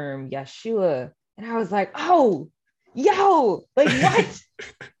the term Yeshua, and I was like, oh, yo, like, what?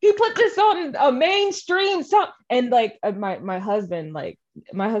 He put this on a mainstream song. And like, my husband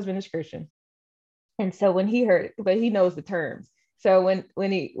is Christian. And so when he heard it, but he knows the terms. So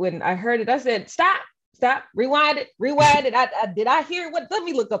when I heard it, I said, stop, rewind it. Did I hear what? Let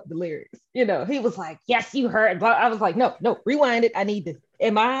me look up the lyrics. He was like, yes, you heard. But I was like, no, rewind it. I need to.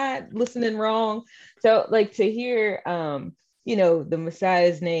 Am I listening wrong? So, like, to hear, the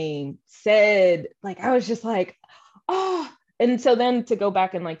Messiah's name said, like, I was just like, oh. And so then to go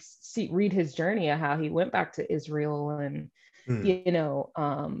back and like read his journey of how he went back to Israel and,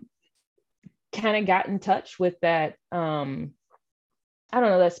 kind of got in touch with that, I don't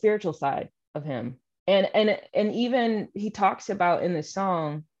know, that spiritual side of him. And even he talks about in the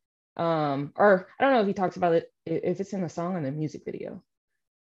song, or I don't know if he talks about it, if it's in the song or in the music video.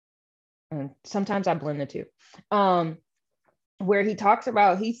 And sometimes I blend the two. Where he talks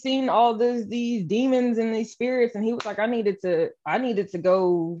about he's seen all these demons and these spirits, and he was like, I needed to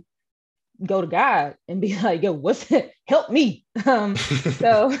go to God and be like, yo, what's it? Help me.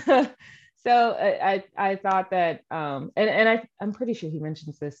 So I thought that, and I'm pretty sure he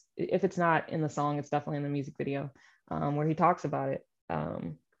mentions this. If it's not in the song, it's definitely in the music video, where he talks about it.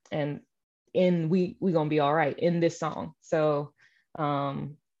 And and we gonna be all right in this song. So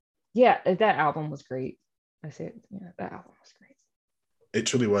yeah, that album was great. I said, yeah, that album was great. It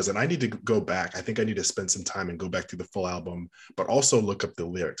truly was. And I need to go back. I think I need to spend some time and go back through the full album, but also look up the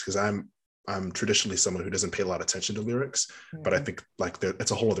lyrics, because I'm traditionally someone who doesn't pay a lot of attention to lyrics, but I think like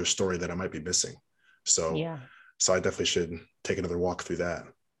it's a whole other story that I might be missing. So yeah, so I definitely should take another walk through that.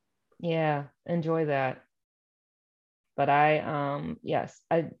 yeah, enjoy that. But yes,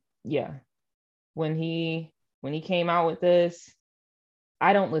 yeah, when he came out with this,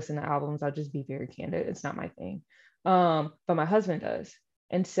 I don't listen to albums. I'll just be very candid. It's not my thing. But my husband does.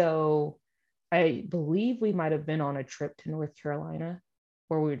 And so I believe we might have been on a trip to North Carolina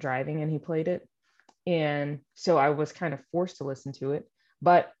where we were driving and he played it. And so I was kind of forced to listen to it,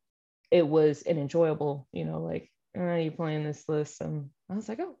 but it was an enjoyable, like, you playing this list. And I was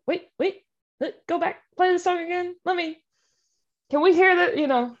like, oh, wait, go back, play the song again. Can we hear that?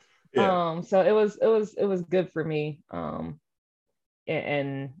 Yeah. So it was good for me.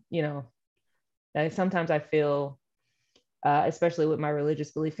 And sometimes I feel, especially with my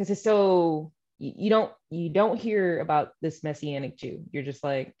religious belief, because it's so you don't hear about this Messianic Jew. You're just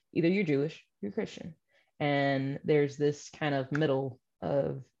like, either you're Jewish, you're Christian, and there's this kind of middle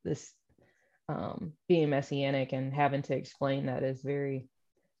of this, being Messianic, and having to explain that is very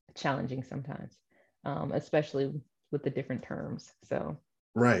challenging sometimes, especially with the different terms. So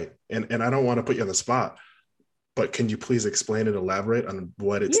Right. And I don't want to put you on the spot, but can you please explain and elaborate on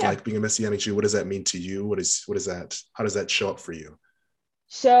what it's yeah. like being a Messianic Jew? What does that mean to you? What is that? How does that show up for you?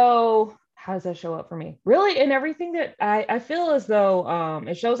 So how does that show up for me? Really, in everything that I feel as though,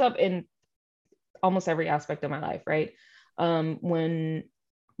 it shows up in almost every aspect of my life, right? When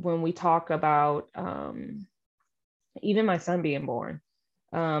we talk about, even my son being born,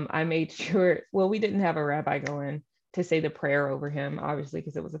 I made sure, well, we didn't have a rabbi go in to say the prayer over him, obviously,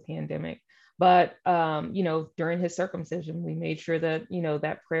 because it was a pandemic. But during his circumcision, we made sure that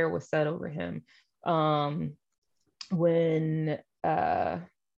that prayer was said over him. When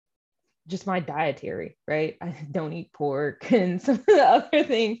just my dietary, right? I don't eat pork and some of the other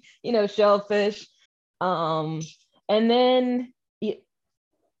things, shellfish. And then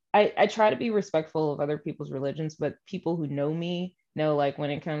I try to be respectful of other people's religions, but people who know me know, like, when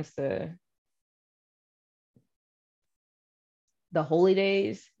it comes to the holy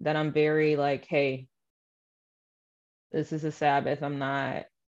days, that I'm very like, hey, this is a Sabbath. I'm not,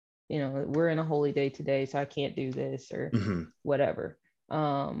 we're in a holy day today, so I can't do this or whatever.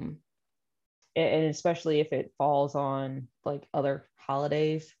 And especially if it falls on like other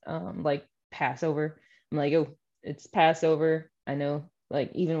holidays, like Passover. I'm like, oh, it's Passover. I know,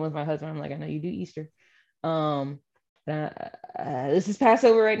 like, even with my husband, I'm like, I know you do Easter. This is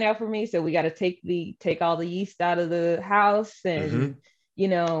Passover right now for me, so we got to take all the yeast out of the house, and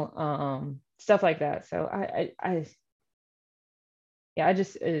stuff like that. So I yeah,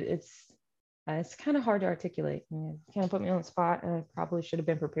 it's kind of hard to articulate. You kind of put me on the spot, and I probably should have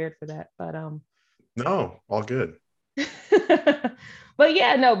been prepared for that. But No, all good. but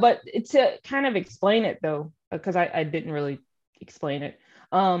yeah, no, but to kind of explain it though, because I didn't really explain it.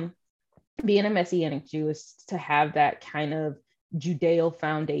 Being a Messianic Jew is to have that kind of Judeo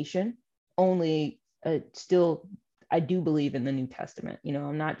foundation. Only still, I do believe in the New Testament.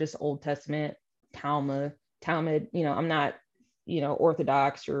 I'm not just Old Testament, Talmud. I'm not,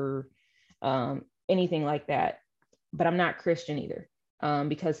 Orthodox or anything like that. But I'm not Christian either,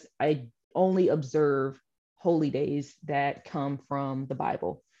 because I only observe holy days that come from the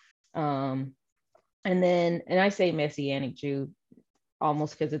Bible. And I say Messianic Jew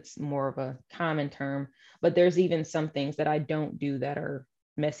almost because it's more of a common term, but there's even some things that I don't do that are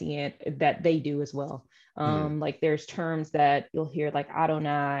Messianic that they do as well. Like, there's terms that you'll hear, like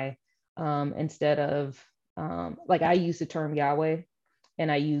Adonai, instead of, like, I use the term Yahweh,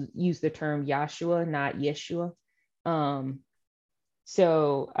 and I use the term Yahshua, not Yeshua.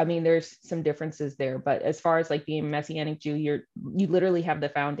 So, I mean, there's some differences there, but as far as like being Messianic Jew, you literally have the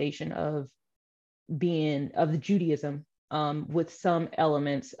foundation of the Judaism, with some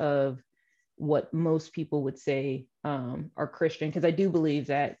elements of what most people would say, are Christian. Because I do believe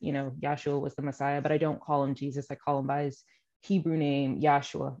that, Yahshua was the Messiah, but I don't call him Jesus. I call him by his Hebrew name,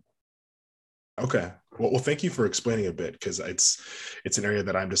 Yahshua. Okay. Well, thank you for explaining a bit, because it's an area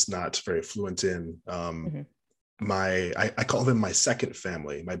that I'm just not very fluent in. Mm-hmm. I call them my second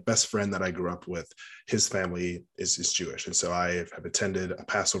family. My best friend that I grew up with, his family is Jewish, and so I have attended a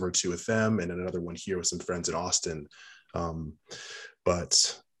Passover or two with them, and another one here with some friends in Austin.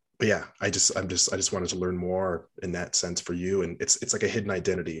 But yeah, I just wanted to learn more in that sense for you, and it's like a hidden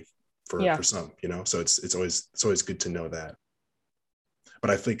identity for some, so it's always good to know that.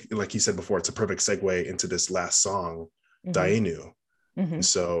 But I think, like you said before, it's a perfect segue into this last song, Mm-hmm. Dainu. Mm-hmm.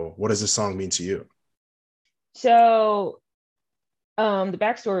 So what does this song mean to you? So the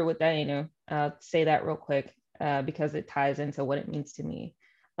backstory with Dainu, I'll say that real quick because it ties into what it means to me.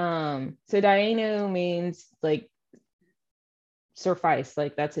 So Dainu means like suffice,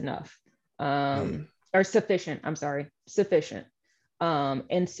 like that's enough. Or sufficient, I'm sorry, sufficient.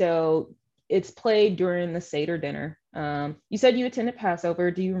 And so it's played during the Seder dinner. You said you attended Passover.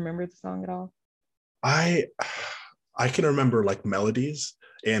 Do you remember the song at all? I can remember like melodies,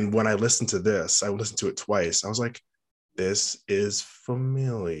 and when I listened to this, I listened to it twice. I was like, this is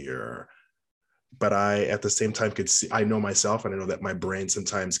familiar. But I at the same time could see, I know myself, and I know that my brain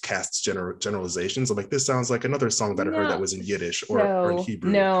sometimes casts generalizations. I'm like, this sounds like another song that I heard that No. was in Yiddish or in So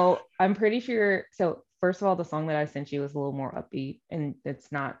Hebrew. no, I'm pretty sure. So first of all, the song that I sent you was a little more upbeat, and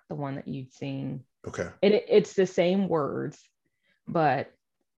it's not the one that you've seen. Okay. It's the same words, but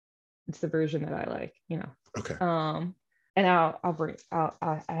it's the version that I like, you know. Okay. And I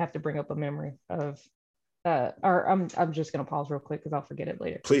have to bring up a memory of or I'm just gonna pause real quick because I'll forget it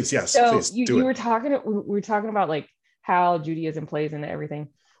later. Please, yes, So please do you it. we were talking about like how Judaism plays into everything,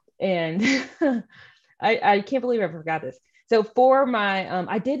 and I can't believe I forgot this. So for my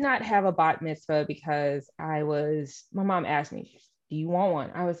I did not have a bat mitzvah because my mom asked me, do you want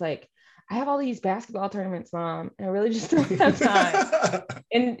one? I was like, I have all these basketball tournaments, mom, and I really just don't have time.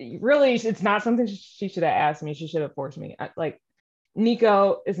 And really, it's not something she should have asked me. She should have forced me. Like,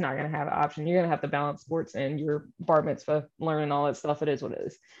 Nico is not going to have an option. You're going to have to balance sports and your bar mitzvah, learning all that stuff. It is what it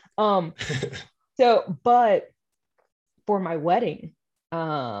is. But for my wedding,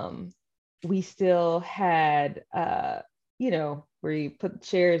 we still had, where you put the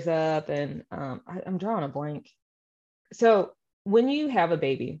chairs up, and I'm drawing a blank. So when you have a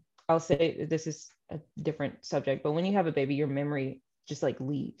baby, I'll say this is a different subject, but when you have a baby, your memory just like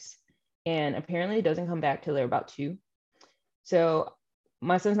leaves. And apparently it doesn't come back till they're about 2. So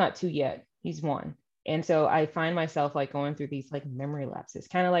my son's not 2 yet, he's 1. And so I find myself like going through these like memory lapses,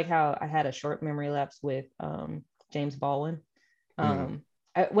 kind of like how I had a short memory lapse with James Baldwin.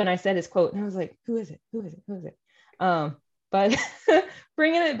 When I said his quote, and I was like, who is it? Who is it? Who is it? But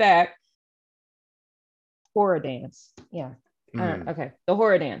bringing it back, horror dance. Yeah. Okay. The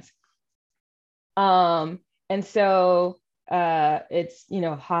horror dance. And so it's,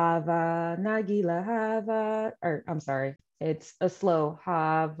 Hava, Nagila, Hava, or I'm sorry, it's a slow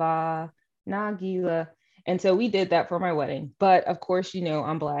Hava, Nagila. And so we did that for my wedding. But of course,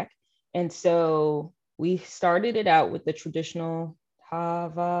 I'm Black. And so we started it out with the traditional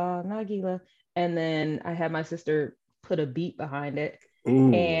Hava, Nagila. And then I had my sister put a beat behind it.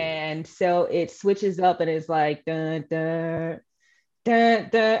 Ooh. And so it switches up and it's like, dun, dun, dun,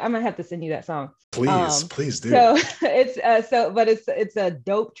 dun. I'm gonna have to send you that song. Please do. So it's a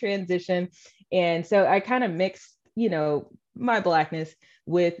dope transition. And so I kind of mixed, my Blackness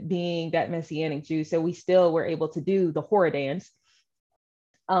with being that Messianic Jew. So we still were able to do the horror dance.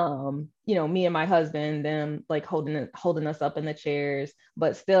 Me and my husband, them like holding us up in the chairs,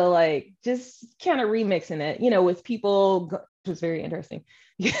 but still like just kind of remixing it, with people, which was very interesting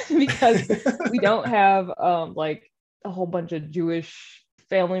because we don't have like a whole bunch of Jewish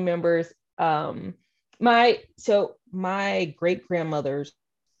family members. My great grandmother's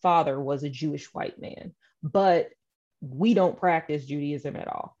father was a Jewish white man, but we don't practice Judaism at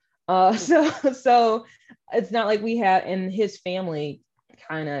all. So it's not like we had, and his family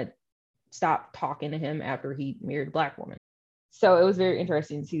kind of stopped talking to him after he married a Black woman. So it was very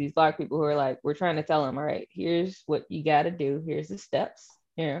interesting to see these Black people who are like, we're trying to tell him, all right, here's what you got to do. Here's the steps.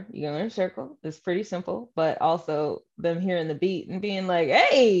 You go in a circle. It's pretty simple, but also them hearing the beat and being like,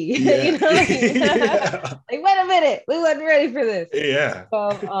 hey, yeah. Like, wait a minute, we wasn't ready for this. Yeah. So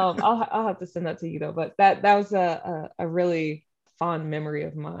I'll have to send that to you though. But that was a really fond memory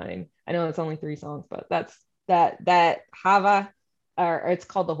of mine. I know it's only 3 songs, but that's that Hava, or it's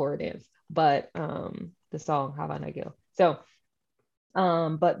called the horror dance, but the song Hava Nagil. So,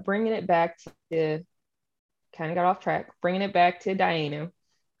 but bringing it back to, kind of got off track, bringing it back to Dainu.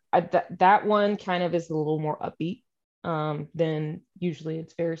 That one kind of is a little more upbeat than usually.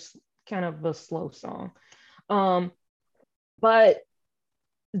 It's very kind of a slow song. But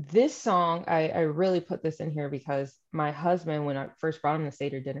this song, I really put this in here because my husband, when I first brought him to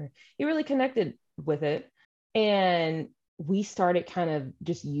Seder dinner, he really connected with it. And we started kind of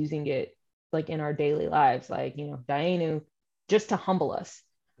just using it like in our daily lives, like, Dainu, just to humble us.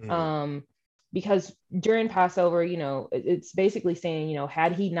 Because during Passover, it's basically saying,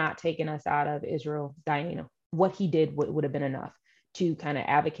 had he not taken us out of Israel, what he did would have been enough to kind of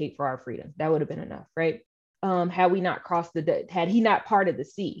advocate for our freedom. That would have been enough, right? had we not crossed had he not parted the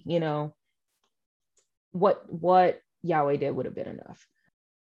sea, what Yahweh did would have been enough.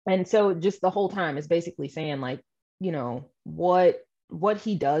 And so just the whole time is basically saying like, what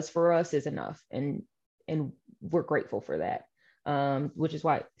he does for us is enough. And we're grateful for that. Which is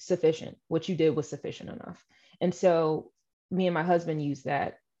why sufficient, what you did was sufficient enough. And so me and my husband use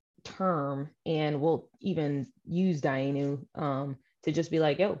that term, and we'll even use Dainu to just be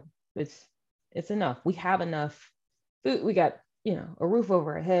like, yo, it's enough. We have enough food. We got, a roof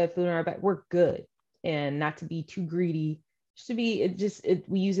over our head, food on our back. We're good. And not to be too greedy, just to be,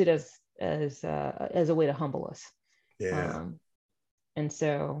 we use it as a way to humble us. Yeah. And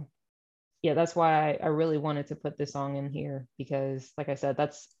so, yeah, that's why I really wanted to put this song in here, because like I said,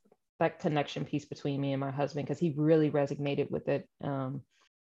 that's that connection piece between me and my husband, because he really resonated with it.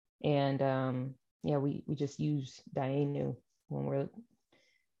 Yeah, we just use Dainu when we're,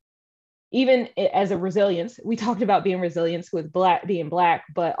 even as a resilience. We talked about being resilience with being black,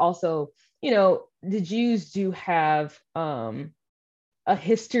 but also, the Jews do have a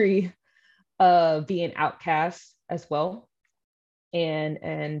history of being outcasts as well,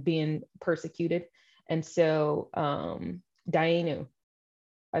 and being persecuted. And so Dainu,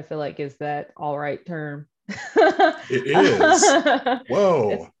 I feel like, is that all right term. It is.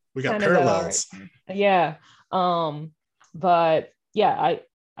 Whoa, we got parallels. Right. Yeah. But yeah,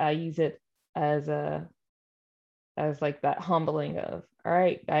 I use it as like that humbling of, all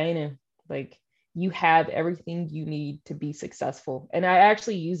right, Dainu, like, you have everything you need to be successful. And I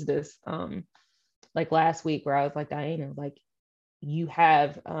actually used this like last week, where I was like, Dainu, like, you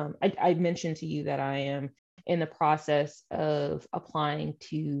have I mentioned to you that I am in the process of applying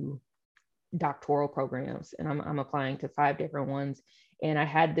to doctoral programs, and I'm applying to 5 different ones. And I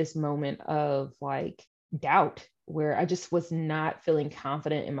had this moment of like doubt, where I just was not feeling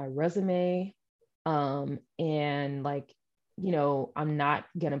confident in my resume. And like, I'm not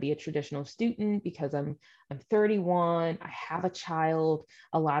going to be a traditional student because I'm 31. I have a child.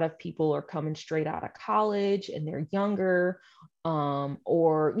 A lot of people are coming straight out of college and they're younger,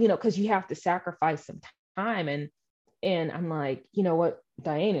 or, because you have to sacrifice some time. And I'm like, you know what,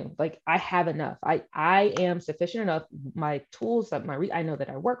 Dainu, like, I have enough. I am sufficient enough. My tools, that I know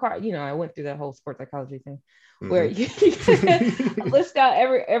that I work hard. I went through that whole sports psychology thing, where you list out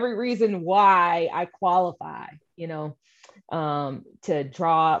every reason why I qualify, to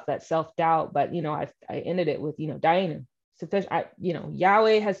draw up that self-doubt. But, I ended it with, Dainu, sufficient.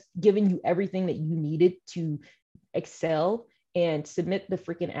 Yahweh has given you everything that you needed to excel, and submit the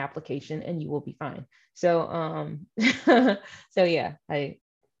freaking application and you will be fine. So, so yeah, I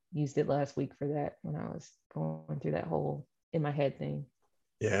used it last week for that, when I was going through that whole in my head thing.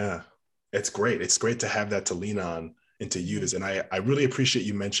 Yeah, it's great. It's great to have that to lean on and to use. And I really appreciate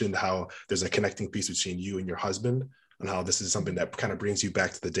you mentioned how there's a connecting piece between you and your husband, and how this is something that kind of brings you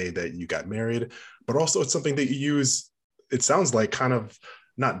back to the day that you got married, but also it's something that you use, it sounds like, kind of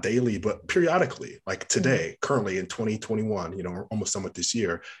not daily, but periodically, like today, currently in 2021, almost done with this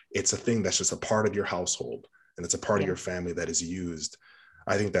year. It's a thing that's just a part of your household, and it's a part of your family that is used.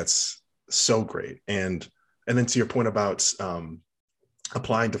 I think that's so great. And then to your point about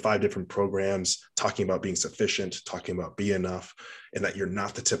applying to 5 different programs, talking about being sufficient, talking about be enough, and that you're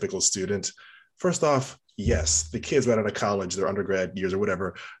not the typical student. First off, yes, the kids right out of college, their undergrad years or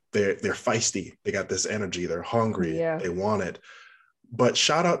whatever, they're feisty. They got this energy. They're hungry. They want it. But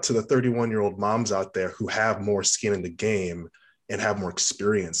shout out to the 31-year-old moms out there who have more skin in the game and have more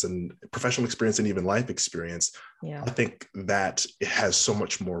experience, and professional experience, and even life experience. I think that it has so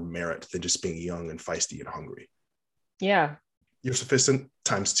much more merit than just being young and feisty and hungry. Yeah. You're sufficient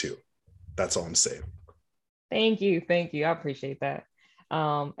times 2. That's all I'm saying. Thank you. I appreciate that.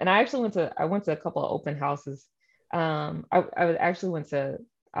 And I actually went to a couple of open houses. I actually went to,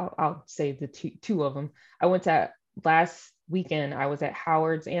 I'll say the two of them. I went to last weekend. I was at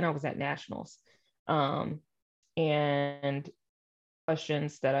Howard's and I was at Nationals. And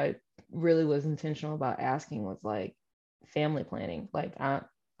questions that I really was intentional about asking was like family planning. Like,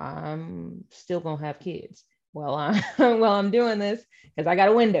 I'm still gonna have kids while I'm doing this, because I got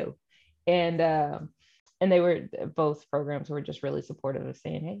a window. And they were, both programs were just really supportive of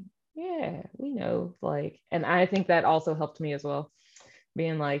saying, hey, yeah, we know, like, and I think that also helped me as well,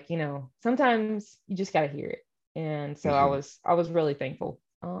 being like, sometimes you just got to hear it. And so I was really thankful.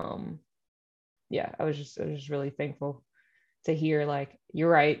 I was just really thankful to hear, like, you're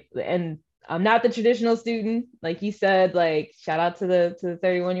right. And I'm not the traditional student, like you said, like, shout out to the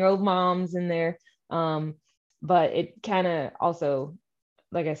 31-year-old moms in there. But it kind of also,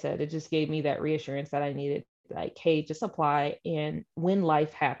 like I said, it just gave me that reassurance that I needed. Like, hey, just apply, and when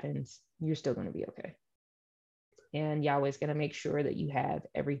life happens, you're still going to be okay. and Yahweh's going to make sure that you have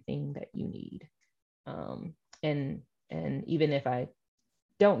everything that you need. And even if I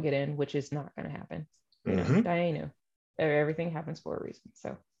don't get in, which is not going to happen, everything happens for a reason.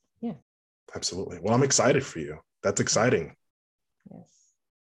 So yeah, absolutely. Well, I'm excited for you. That's exciting. Yes.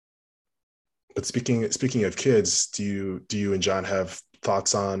 But speaking of kids, do you and John have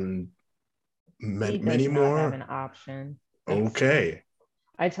thoughts on many more? Have an option. Okay.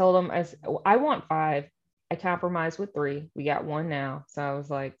 I told him I want 5. I compromised with 3. We got 1 now. So I was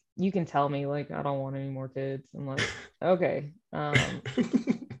like, you can tell me like I don't want any more kids. I'm like, okay.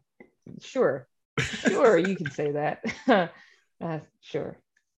 Sure, you can say that. Sure.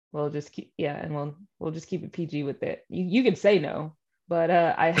 We'll just keep and we'll just keep it PG with it. You can say no, but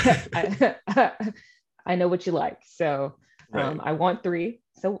I know what you like. So right. I want 3.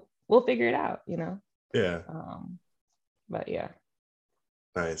 So we'll figure it out, Yeah. But yeah.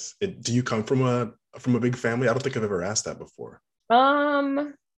 Nice. Do you come from a big family? I don't think I've ever asked that before.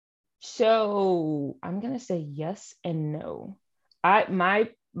 So I'm gonna say yes and no. My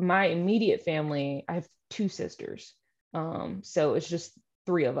immediate family, I have 2 sisters. So it's just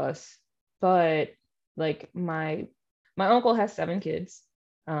 3 of us. But like my uncle has 7 kids.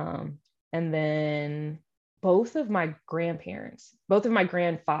 And then both of my grandfathers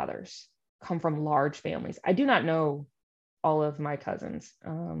come from large families. I do not know all of my cousins.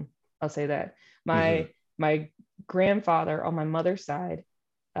 I'll say that. My grandfather on my mother's side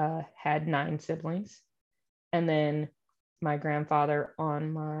had 9 siblings. And then my grandfather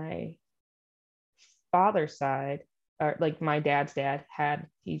on my father's side, or like my dad's dad,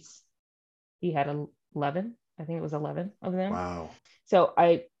 he had 11. I think it was 11 of them. Wow. So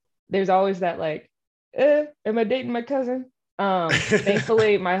there's always that like, am I dating my cousin?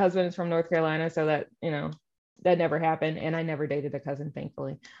 Thankfully, my husband is from North Carolina, so that, that never happened. And I never dated a cousin,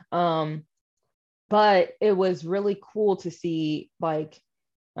 thankfully. But it was really cool to see, like,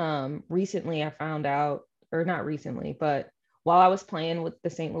 recently I found out, or not recently, but while I was playing with the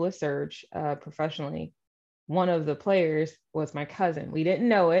St. Louis Surge professionally, one of the players was my cousin. We didn't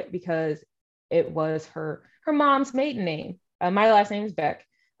know it because it was her mom's maiden name. My last name is Beck,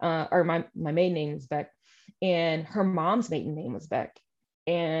 or my maiden name is Beck, and her mom's maiden name was Beck.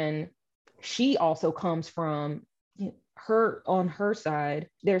 And she also comes from on her side.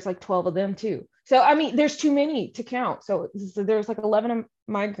 There's like 12 of them too. So, I mean, there's too many to count. So there's like 11 of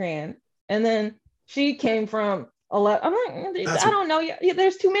my grand. And then she came from 11. I'm like, I don't know. Yeah,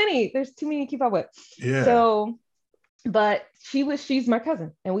 there's too many. There's too many to keep up with. Yeah. So, but she's my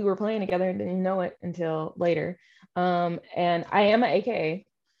cousin. And we were playing together and didn't know it until later. And I am an AKA,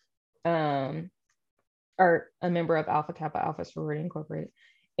 or a member of Alpha Kappa Alpha Sorority Incorporated.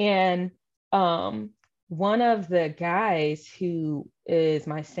 And one of the guys who is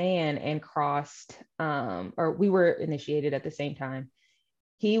my Saiyan and crossed, or we were initiated at the same time.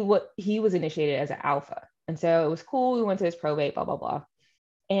 He was initiated as an alpha. And so it was cool. We went to his probate, blah, blah, blah.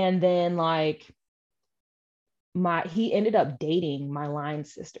 And then like he ended up dating my line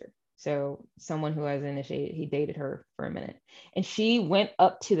sister. So someone who was initiated, he dated her for a minute. And she went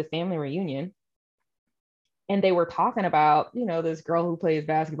up to the family reunion. And they were talking about, this girl who plays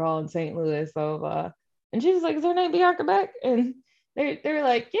basketball in St. Louis, blah, blah, blah. And she was like, is her name Bianca Beck? And they were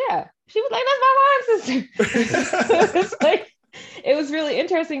like, yeah. She was like, that's my line sister. It was really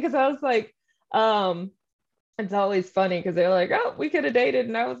interesting because I was like, it's always funny because they're like, oh, we could have dated.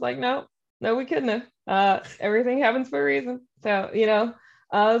 And I was like, no, we couldn't have. Everything happens for a reason. So,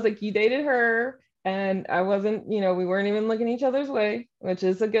 I was like, you dated her. And I wasn't, we weren't even looking each other's way, which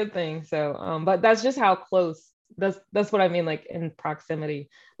is a good thing. So, but that's just how close, that's what I mean, like in proximity,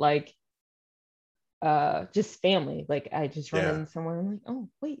 like, just family. Like I just run into someone, I'm like, oh,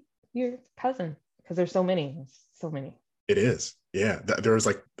 wait, you're cousin. Because there's so many. It is. Yeah. There was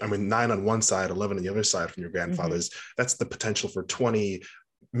 9 on one side, 11 on the other side from your grandfathers. That's the potential for 20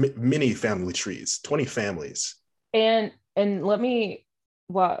 mini family trees, 20 families. And let me,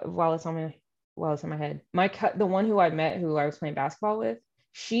 while it's in my head, the one who I met, who I was playing basketball with,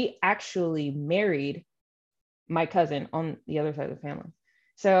 she actually married my cousin on the other side of the family.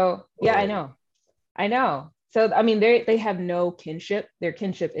 So yeah, I know. So I mean, they have no kinship. Their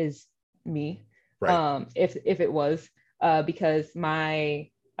kinship is me. Right. If it was because it's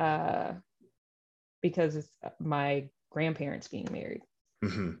my grandparents being married.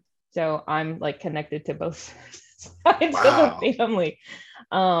 Mm-hmm. So I'm like connected to both sides of the family.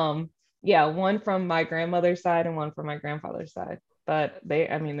 Yeah, one from my grandmother's side and one from my grandfather's side. But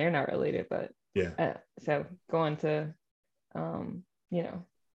they're not related, but yeah. So going to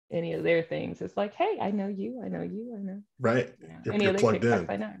any of their things, it's like, hey, I know you. Right. Any you're plugged in.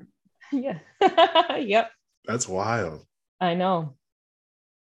 I know. Yeah. Yep. That's wild. I know.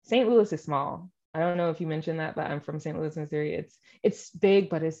 St. Louis is small. I don't know if you mentioned that, but I'm from St. Louis, Missouri. It's big,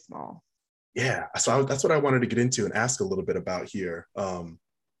 but it's small. Yeah. So that's what I wanted to get into and ask a little bit about here.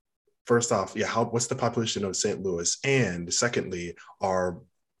 First off, yeah, what's the population of St. Louis? And secondly,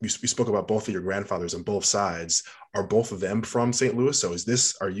 you spoke about both of your grandfathers on both sides. Are both of them from St. Louis? So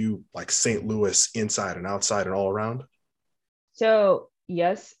are you like St. Louis inside and outside and all around? So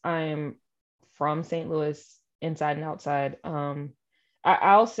yes, I'm from St. Louis, inside and outside.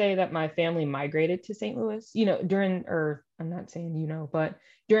 I'll say that my family migrated to St. Louis, during, or I'm not saying, but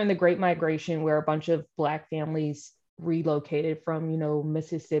during the Great Migration, where a bunch of Black families relocated from,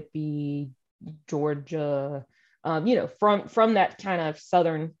 Mississippi, Georgia, from that kind of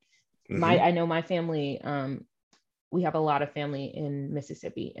southern. Mm-hmm. I know my family. We have a lot of family in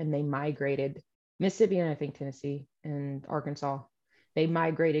Mississippi, and they migrated Mississippi, and I think Tennessee and Arkansas. They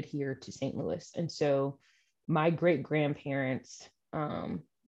migrated here to St. Louis, and so my great grandparents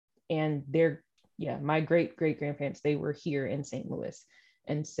and their my great grandparents, they were here in St. Louis.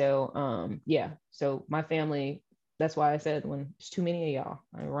 And so so my family, that's why I said, when it's too many of y'all,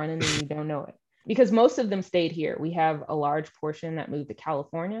 I'm running and you don't know it, because most of them stayed here. We have a large portion that moved to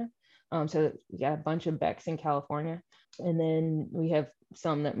California. So we got a bunch of Becks in California, and then we have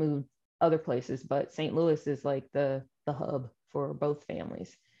some that moved other places, but St. Louis is like the hub for both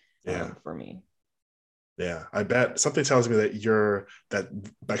families. Yeah. For me. Yeah, I bet something tells me that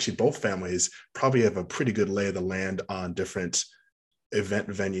actually both families probably have a pretty good lay of the land on different event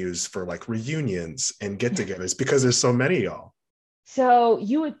venues for like reunions and get-togethers because there's so many y'all. So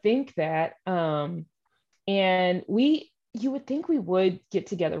you would think that, and you would think we would get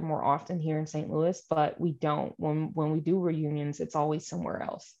together more often here in St. Louis, but we don't. When we do reunions, it's always somewhere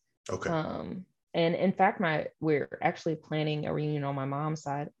else. Okay. And in fact, we're actually planning a reunion on my mom's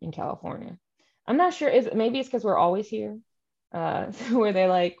side in California. I'm not sure. Maybe it's because we're always here, where they're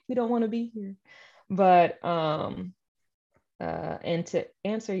like, we don't want to be here. But and to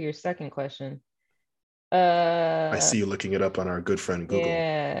answer your second question, I see you looking it up on our good friend Google.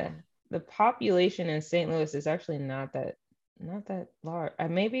 yeah, the population in St. Louis is actually not that large.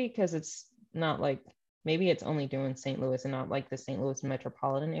 Maybe because it's not like, maybe it's only doing St. Louis and not like the St. Louis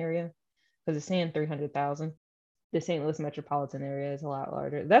metropolitan area, because it's saying 300,000. The St. Louis metropolitan area is a lot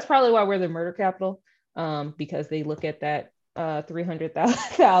larger. That's probably why we're the murder capital, because they look at that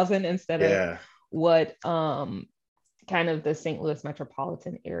 300,000 instead of what kind of the St. Louis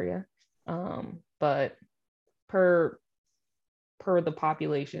metropolitan area. But per the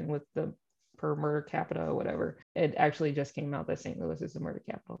population, with the per murder capita or whatever, it actually just came out that St. Louis is the murder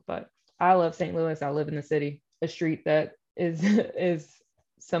capital. But I love St. Louis. I live in the city, a street that is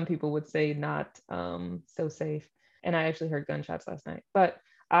some people would say not so safe. And I actually heard gunshots last night. But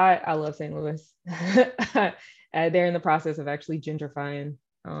I love St. Louis. They're in the process of actually gentrifying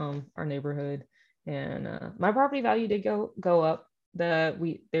our neighborhood, and my property value did go up. There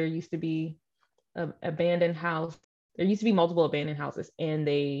used to be an abandoned house. There used to be multiple abandoned houses, and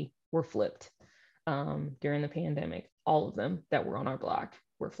they were flipped during the pandemic. All of them that were on our block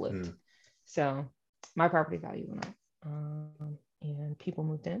were flipped. So my property value went up, and people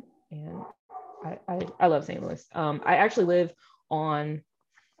moved in, and I love St. Louis. I actually live on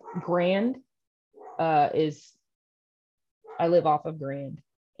Grand. I live off of Grand,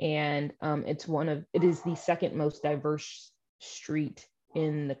 and it is the second most diverse street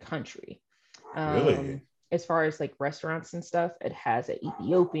in the country. Really? As far as like restaurants and stuff, it has an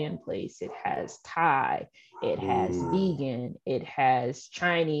Ethiopian place, it has Thai, it has vegan, it has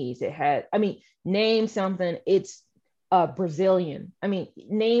Chinese, name something, it's Brazilian.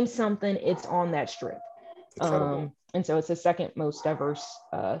 Name something, it's on that strip. And so it's the second most diverse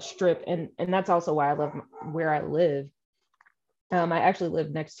strip, and that's also why I love where I live. I actually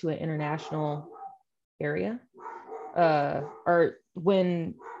live next to an international area, or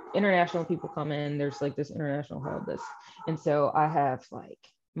when international people come in, there's like this international hub and so I have like,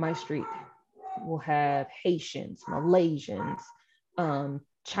 my street will have Haitians, Malaysians,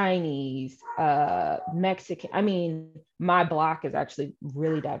 Chinese, Mexican. My block is actually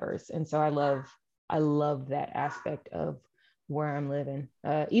really diverse, and so I love that aspect of where I'm living.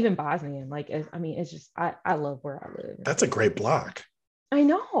 Even Bosnian, it's just, I love where I live. That's a great block. I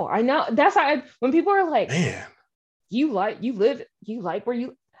know. That's how when people are like, man, you like where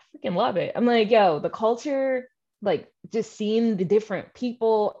you, I freaking love it. I'm like, yo, the culture, like just seeing the different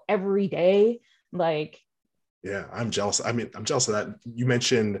people every day, like Yeah, I'm jealous. I mean, I'm jealous of that. You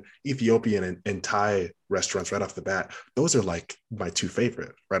mentioned Ethiopian and Thai restaurants right off the bat. Those are like my two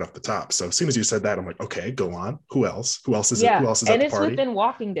favorite right off the top. So as soon as you said that, I'm like, okay, go on. Who else? Who else is it? Who Yeah, else is at and the it's party? within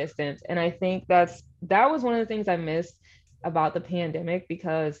walking distance. And I think that was one of the things I missed about the pandemic,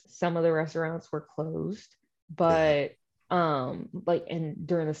 because some of the restaurants were closed, Yeah. but like, and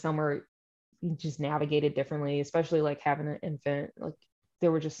during the summer you just navigated differently, especially like having an infant. Like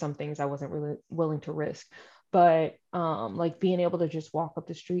there were just some things I wasn't really willing to risk. But like being able to just walk up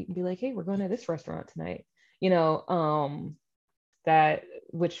the street and be like, hey, we're going to this restaurant tonight, you know, that,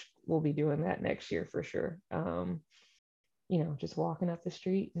 which we'll be doing that next year for sure. Just walking up the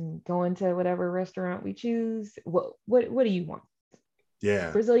street and going to whatever restaurant we choose. What do you want?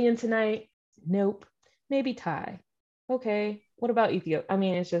 Yeah. Brazilian tonight? Nope. Maybe Thai. Okay. What about Ethiopia? I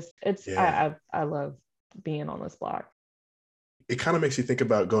mean, it's Yeah. I love being on this block. It kind of makes you think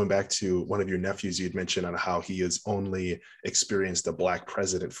about going back to one of your nephews you'd mentioned on how he has only experienced a Black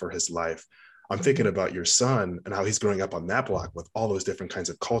president for his life. I'm thinking Mm-hmm. about your son and how he's growing up on that block with all those different kinds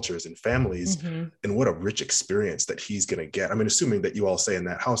of cultures and families, Mm-hmm. and what a rich experience that he's going to get. I mean, assuming that you all stay in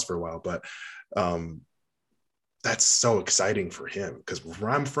that house for a while, but um, that's so exciting for him because where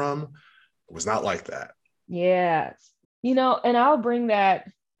I'm from, it was not like that. Yeah. And I'll bring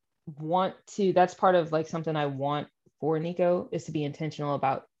that's part of like something I want for Nico, is to be intentional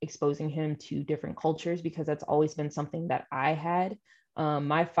about exposing him to different cultures, because that's always been something that I had.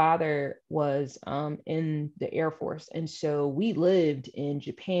 My father was in the Air Force, and so we lived in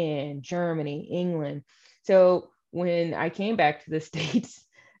Japan, Germany, England. So when I came back to the States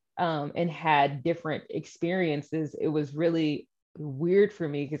and had different experiences, it was really weird for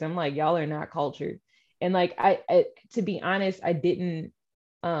me, because I'm like, y'all are not cultured. And like to be honest, I didn't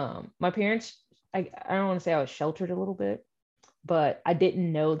my parents, I don't want to say I was sheltered a little bit, but I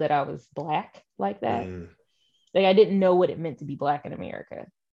didn't know that I was black like that. Mm, Like I didn't know what it meant to be black in America,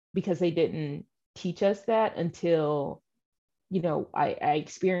 because they didn't teach us that until, I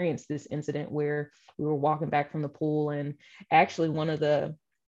experienced this incident where we were walking back from the pool, and actually one of the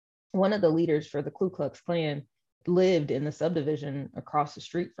leaders for the Ku Klux Klan lived in the subdivision across the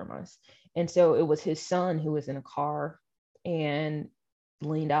street from us. And so it was his son who was in a car and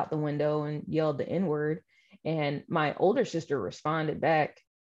leaned out the window and yelled the N word. And my older sister responded back.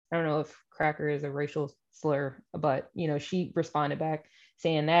 I don't know if cracker is a racial slur, but she responded back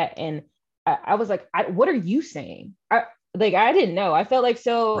saying that. And I was like, what are you saying? I didn't know. I felt like,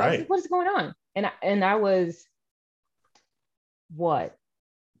 so I was like, right. what is going on? And I was what,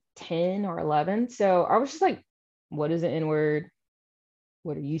 10 or 11. So I was just like, what is the N word?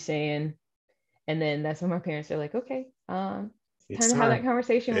 What are you saying? And then that's when my parents are like, okay, it's It's time to have that time.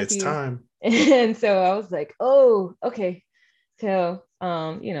 conversation with It's you. time. And so I was like, oh, okay. So,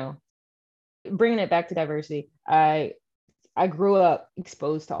 bringing it back to diversity, I grew up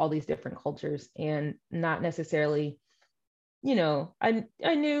exposed to all these different cultures, and not necessarily, I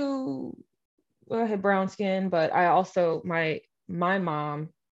knew I had brown skin, but I also, my mom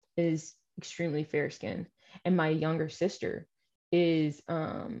is extremely fair skinned, and my younger sister is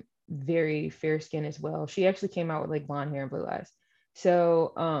very fair skinned as well. She actually came out with like blonde hair and blue eyes.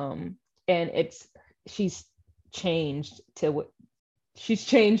 So and she's changed to what she's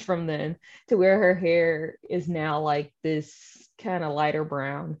changed from then, to where her hair is now like this kind of lighter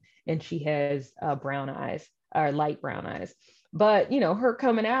brown, and she has brown eyes, or light brown eyes. But her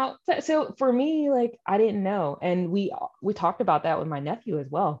coming out, so for me, like, I didn't know. And we talked about that with my nephew as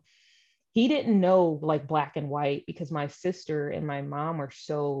well. He didn't know like black and white, because my sister and my mom are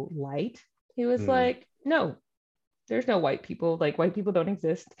so light. He was Mm, like, no, there's no white people. Like, white people don't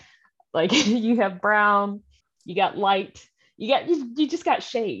exist. Like, you have brown, you got light, you just got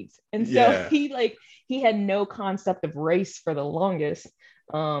shades. And so yeah. he had no concept of race for the longest.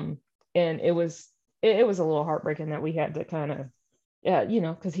 um and it was a little heartbreaking that we had to kind of, yeah,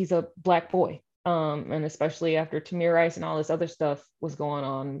 because he's a black boy. And especially after Tamir Rice and all this other stuff was going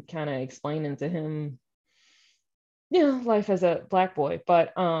on, kind of explaining to him, life as a black boy.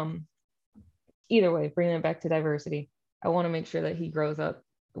 But either way, bringing it back to diversity, I want to make sure that he grows up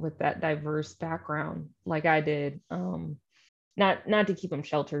with that diverse background like I did. Not to keep him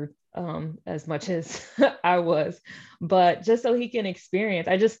sheltered as much as I was, but just so he can experience.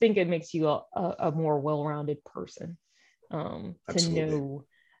 I just think it makes you a more well-rounded person, to Absolutely. know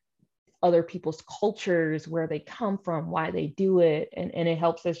other people's cultures, where they come from, why they do it, and it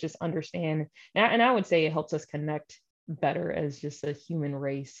helps us just understand. And I would say it helps us connect better as just a human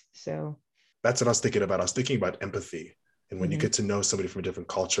race. So. That's what I was thinking about. I was thinking about empathy. And when you Mhm, get to know somebody from a different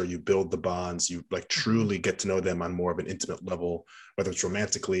culture, you build the bonds, you like mhm, truly get to know them on more of an intimate level, whether it's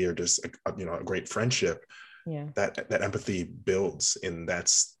romantically or just a great friendship. Yeah. that empathy builds, and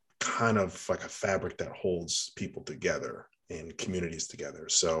that's kind of like a fabric that holds people together and communities together.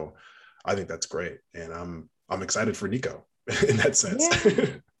 So I think that's great, and I'm excited for Nico in that sense. Yeah.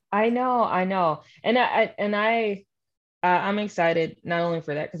 I know. I'm excited not only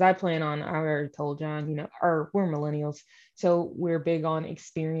for that, because I already told John, we're millennials. So we're big on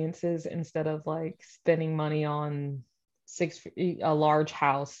experiences instead of like spending money on a large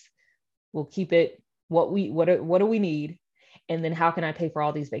house. We'll keep it what do we need? And then how can I pay for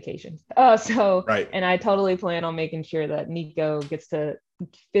all these vacations? Right. And I totally plan on making sure that Nico gets to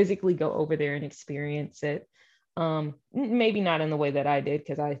physically go over there and experience it. Maybe not in the way that I did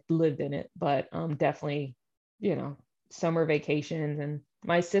because I lived in it, but definitely, summer vacations. And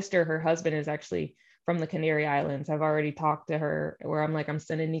my sister, her husband is actually from the Canary Islands. I've already talked to her where I'm like, I'm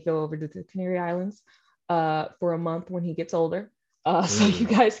sending Nico over to the Canary Islands for a month when he gets older. So you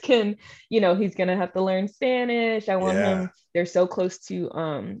guys can, he's gonna have to learn Spanish. I want him. They're so close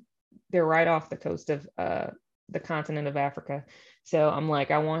to, they're right off the coast of the continent of Africa. So I'm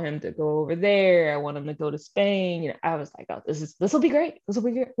like, I want him to go over there. I want him to go to Spain. I was like, oh, this will be great. This will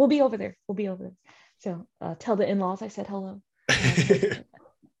be great. We'll be over there. We'll be over there. So tell the in-laws I said hello.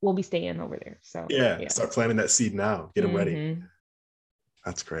 We'll be staying over there. So yeah, start planting that seed now. Get them ready.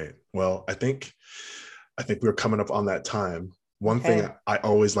 That's great. Well, I think we're coming up on that time. One thing I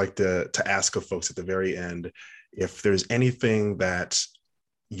always like to ask of folks at the very end, if there's anything that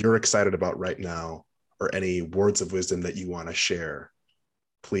you're excited about right now, or any words of wisdom that you want to share,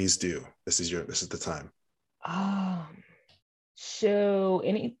 please do. This is the time. So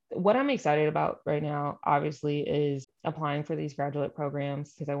what I'm excited about right now, obviously, is applying for these graduate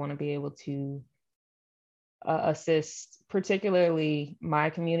programs because I want to be able to assist particularly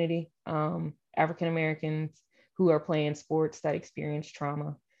my community, African Americans who are playing sports that experience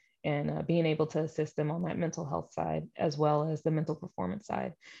trauma, and being able to assist them on that mental health side as well as the mental performance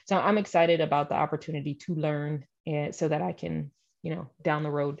side. So I'm excited about the opportunity to learn, and so that I can, down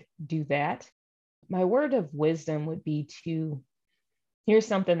the road do that. My word of wisdom would be here's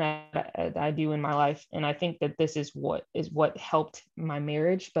something that I do in my life, and I think that this is what helped my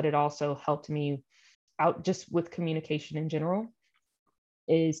marriage, but it also helped me out just with communication in general,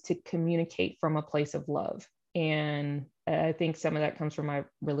 is to communicate from a place of love. And I think some of that comes from my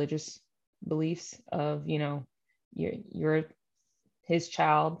religious beliefs of, you're his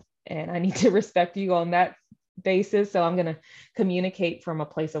child and I need to respect you on that basis. So I'm going to communicate from a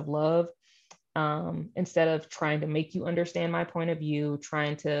place of love, instead of trying to make you understand my point of view,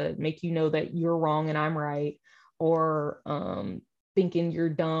 trying to make you know that you're wrong and I'm right, or thinking you're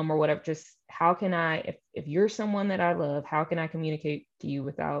dumb or whatever. Just how can I, if you're someone that I love, how can I communicate to you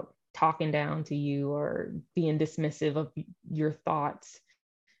without talking down to you or being dismissive of your thoughts?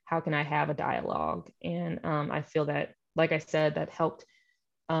 How can I have a dialogue? And I feel that, like I said, that helped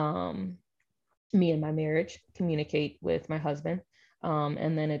me in my marriage communicate with my husband.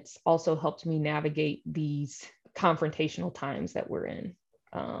 And then it's also helped me navigate these confrontational times that we're in,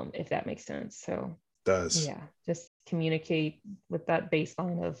 if that makes sense. So does. Yeah, just communicate with that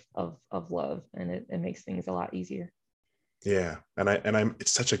baseline of love, and it makes things a lot easier. Yeah, and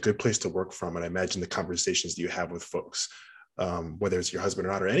it's such a good place to work from. And I imagine the conversations that you have with folks, whether it's your husband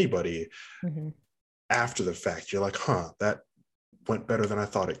or not, or anybody, after the fact, you're like, that went better than I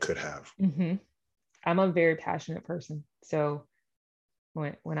thought it could have. I'm a very passionate person. So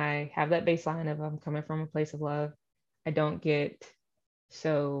when I have that baseline of I'm coming from a place of love, I don't get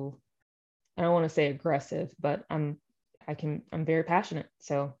so, I don't want to say aggressive, but I'm very passionate.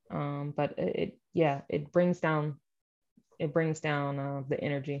 So, but it brings down the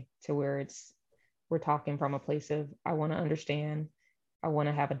energy to where we're talking from a place of, I want to understand, I want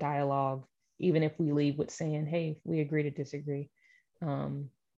to have a dialogue, even if we leave with saying, hey, we agree to disagree. I'm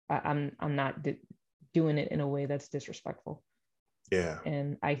not doing it in a way that's disrespectful. Yeah.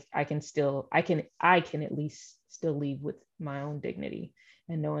 And I can at least still leave with my own dignity,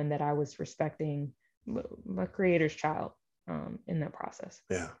 and knowing that I was respecting my creator's child in that process.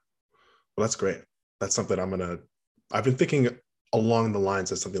 Yeah. Well, that's great. That's something I've been thinking along the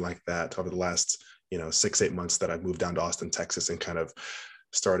lines of something like that over the last, 6-8 months that I've moved down to Austin, Texas, and kind of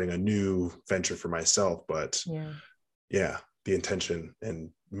starting a new venture for myself. But yeah, the intention and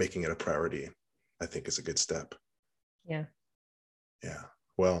making it a priority, I think, is a good step. Yeah. Yeah.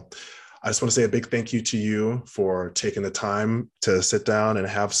 Well, I just want to say a big thank you to you for taking the time to sit down and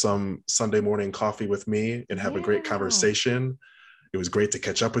have some Sunday morning coffee with me and have a great conversation. It was great to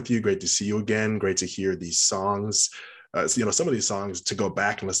catch up with you. Great to see you again. Great to hear these songs. Some of these songs, to go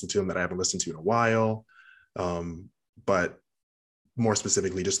back and listen to them that I haven't listened to in a while. But more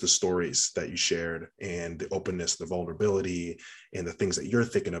specifically, just the stories that you shared and the openness, the vulnerability, and the things that you're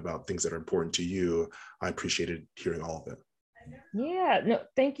thinking about, things that are important to you. I appreciated hearing all of it. Yeah, no,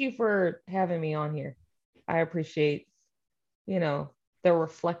 thank you for having me on here. I appreciate, the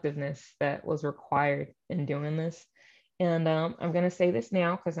reflectiveness that was required in doing this. And I'm going to say this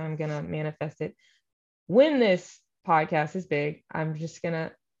now because I'm going to manifest it. When this podcast is big, I'm just going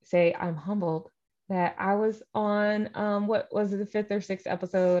to say I'm humbled that I was on, what was it, the 5th or 6th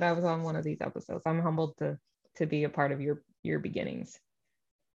episode? I was on one of these episodes. I'm humbled to be a part of your beginnings.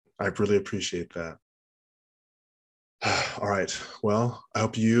 I really appreciate that. All right. Well, I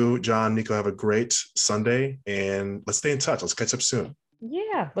hope you, John, Nico, have a great Sunday, and let's stay in touch. Let's catch up soon.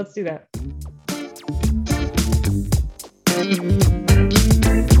 Yeah, let's do that.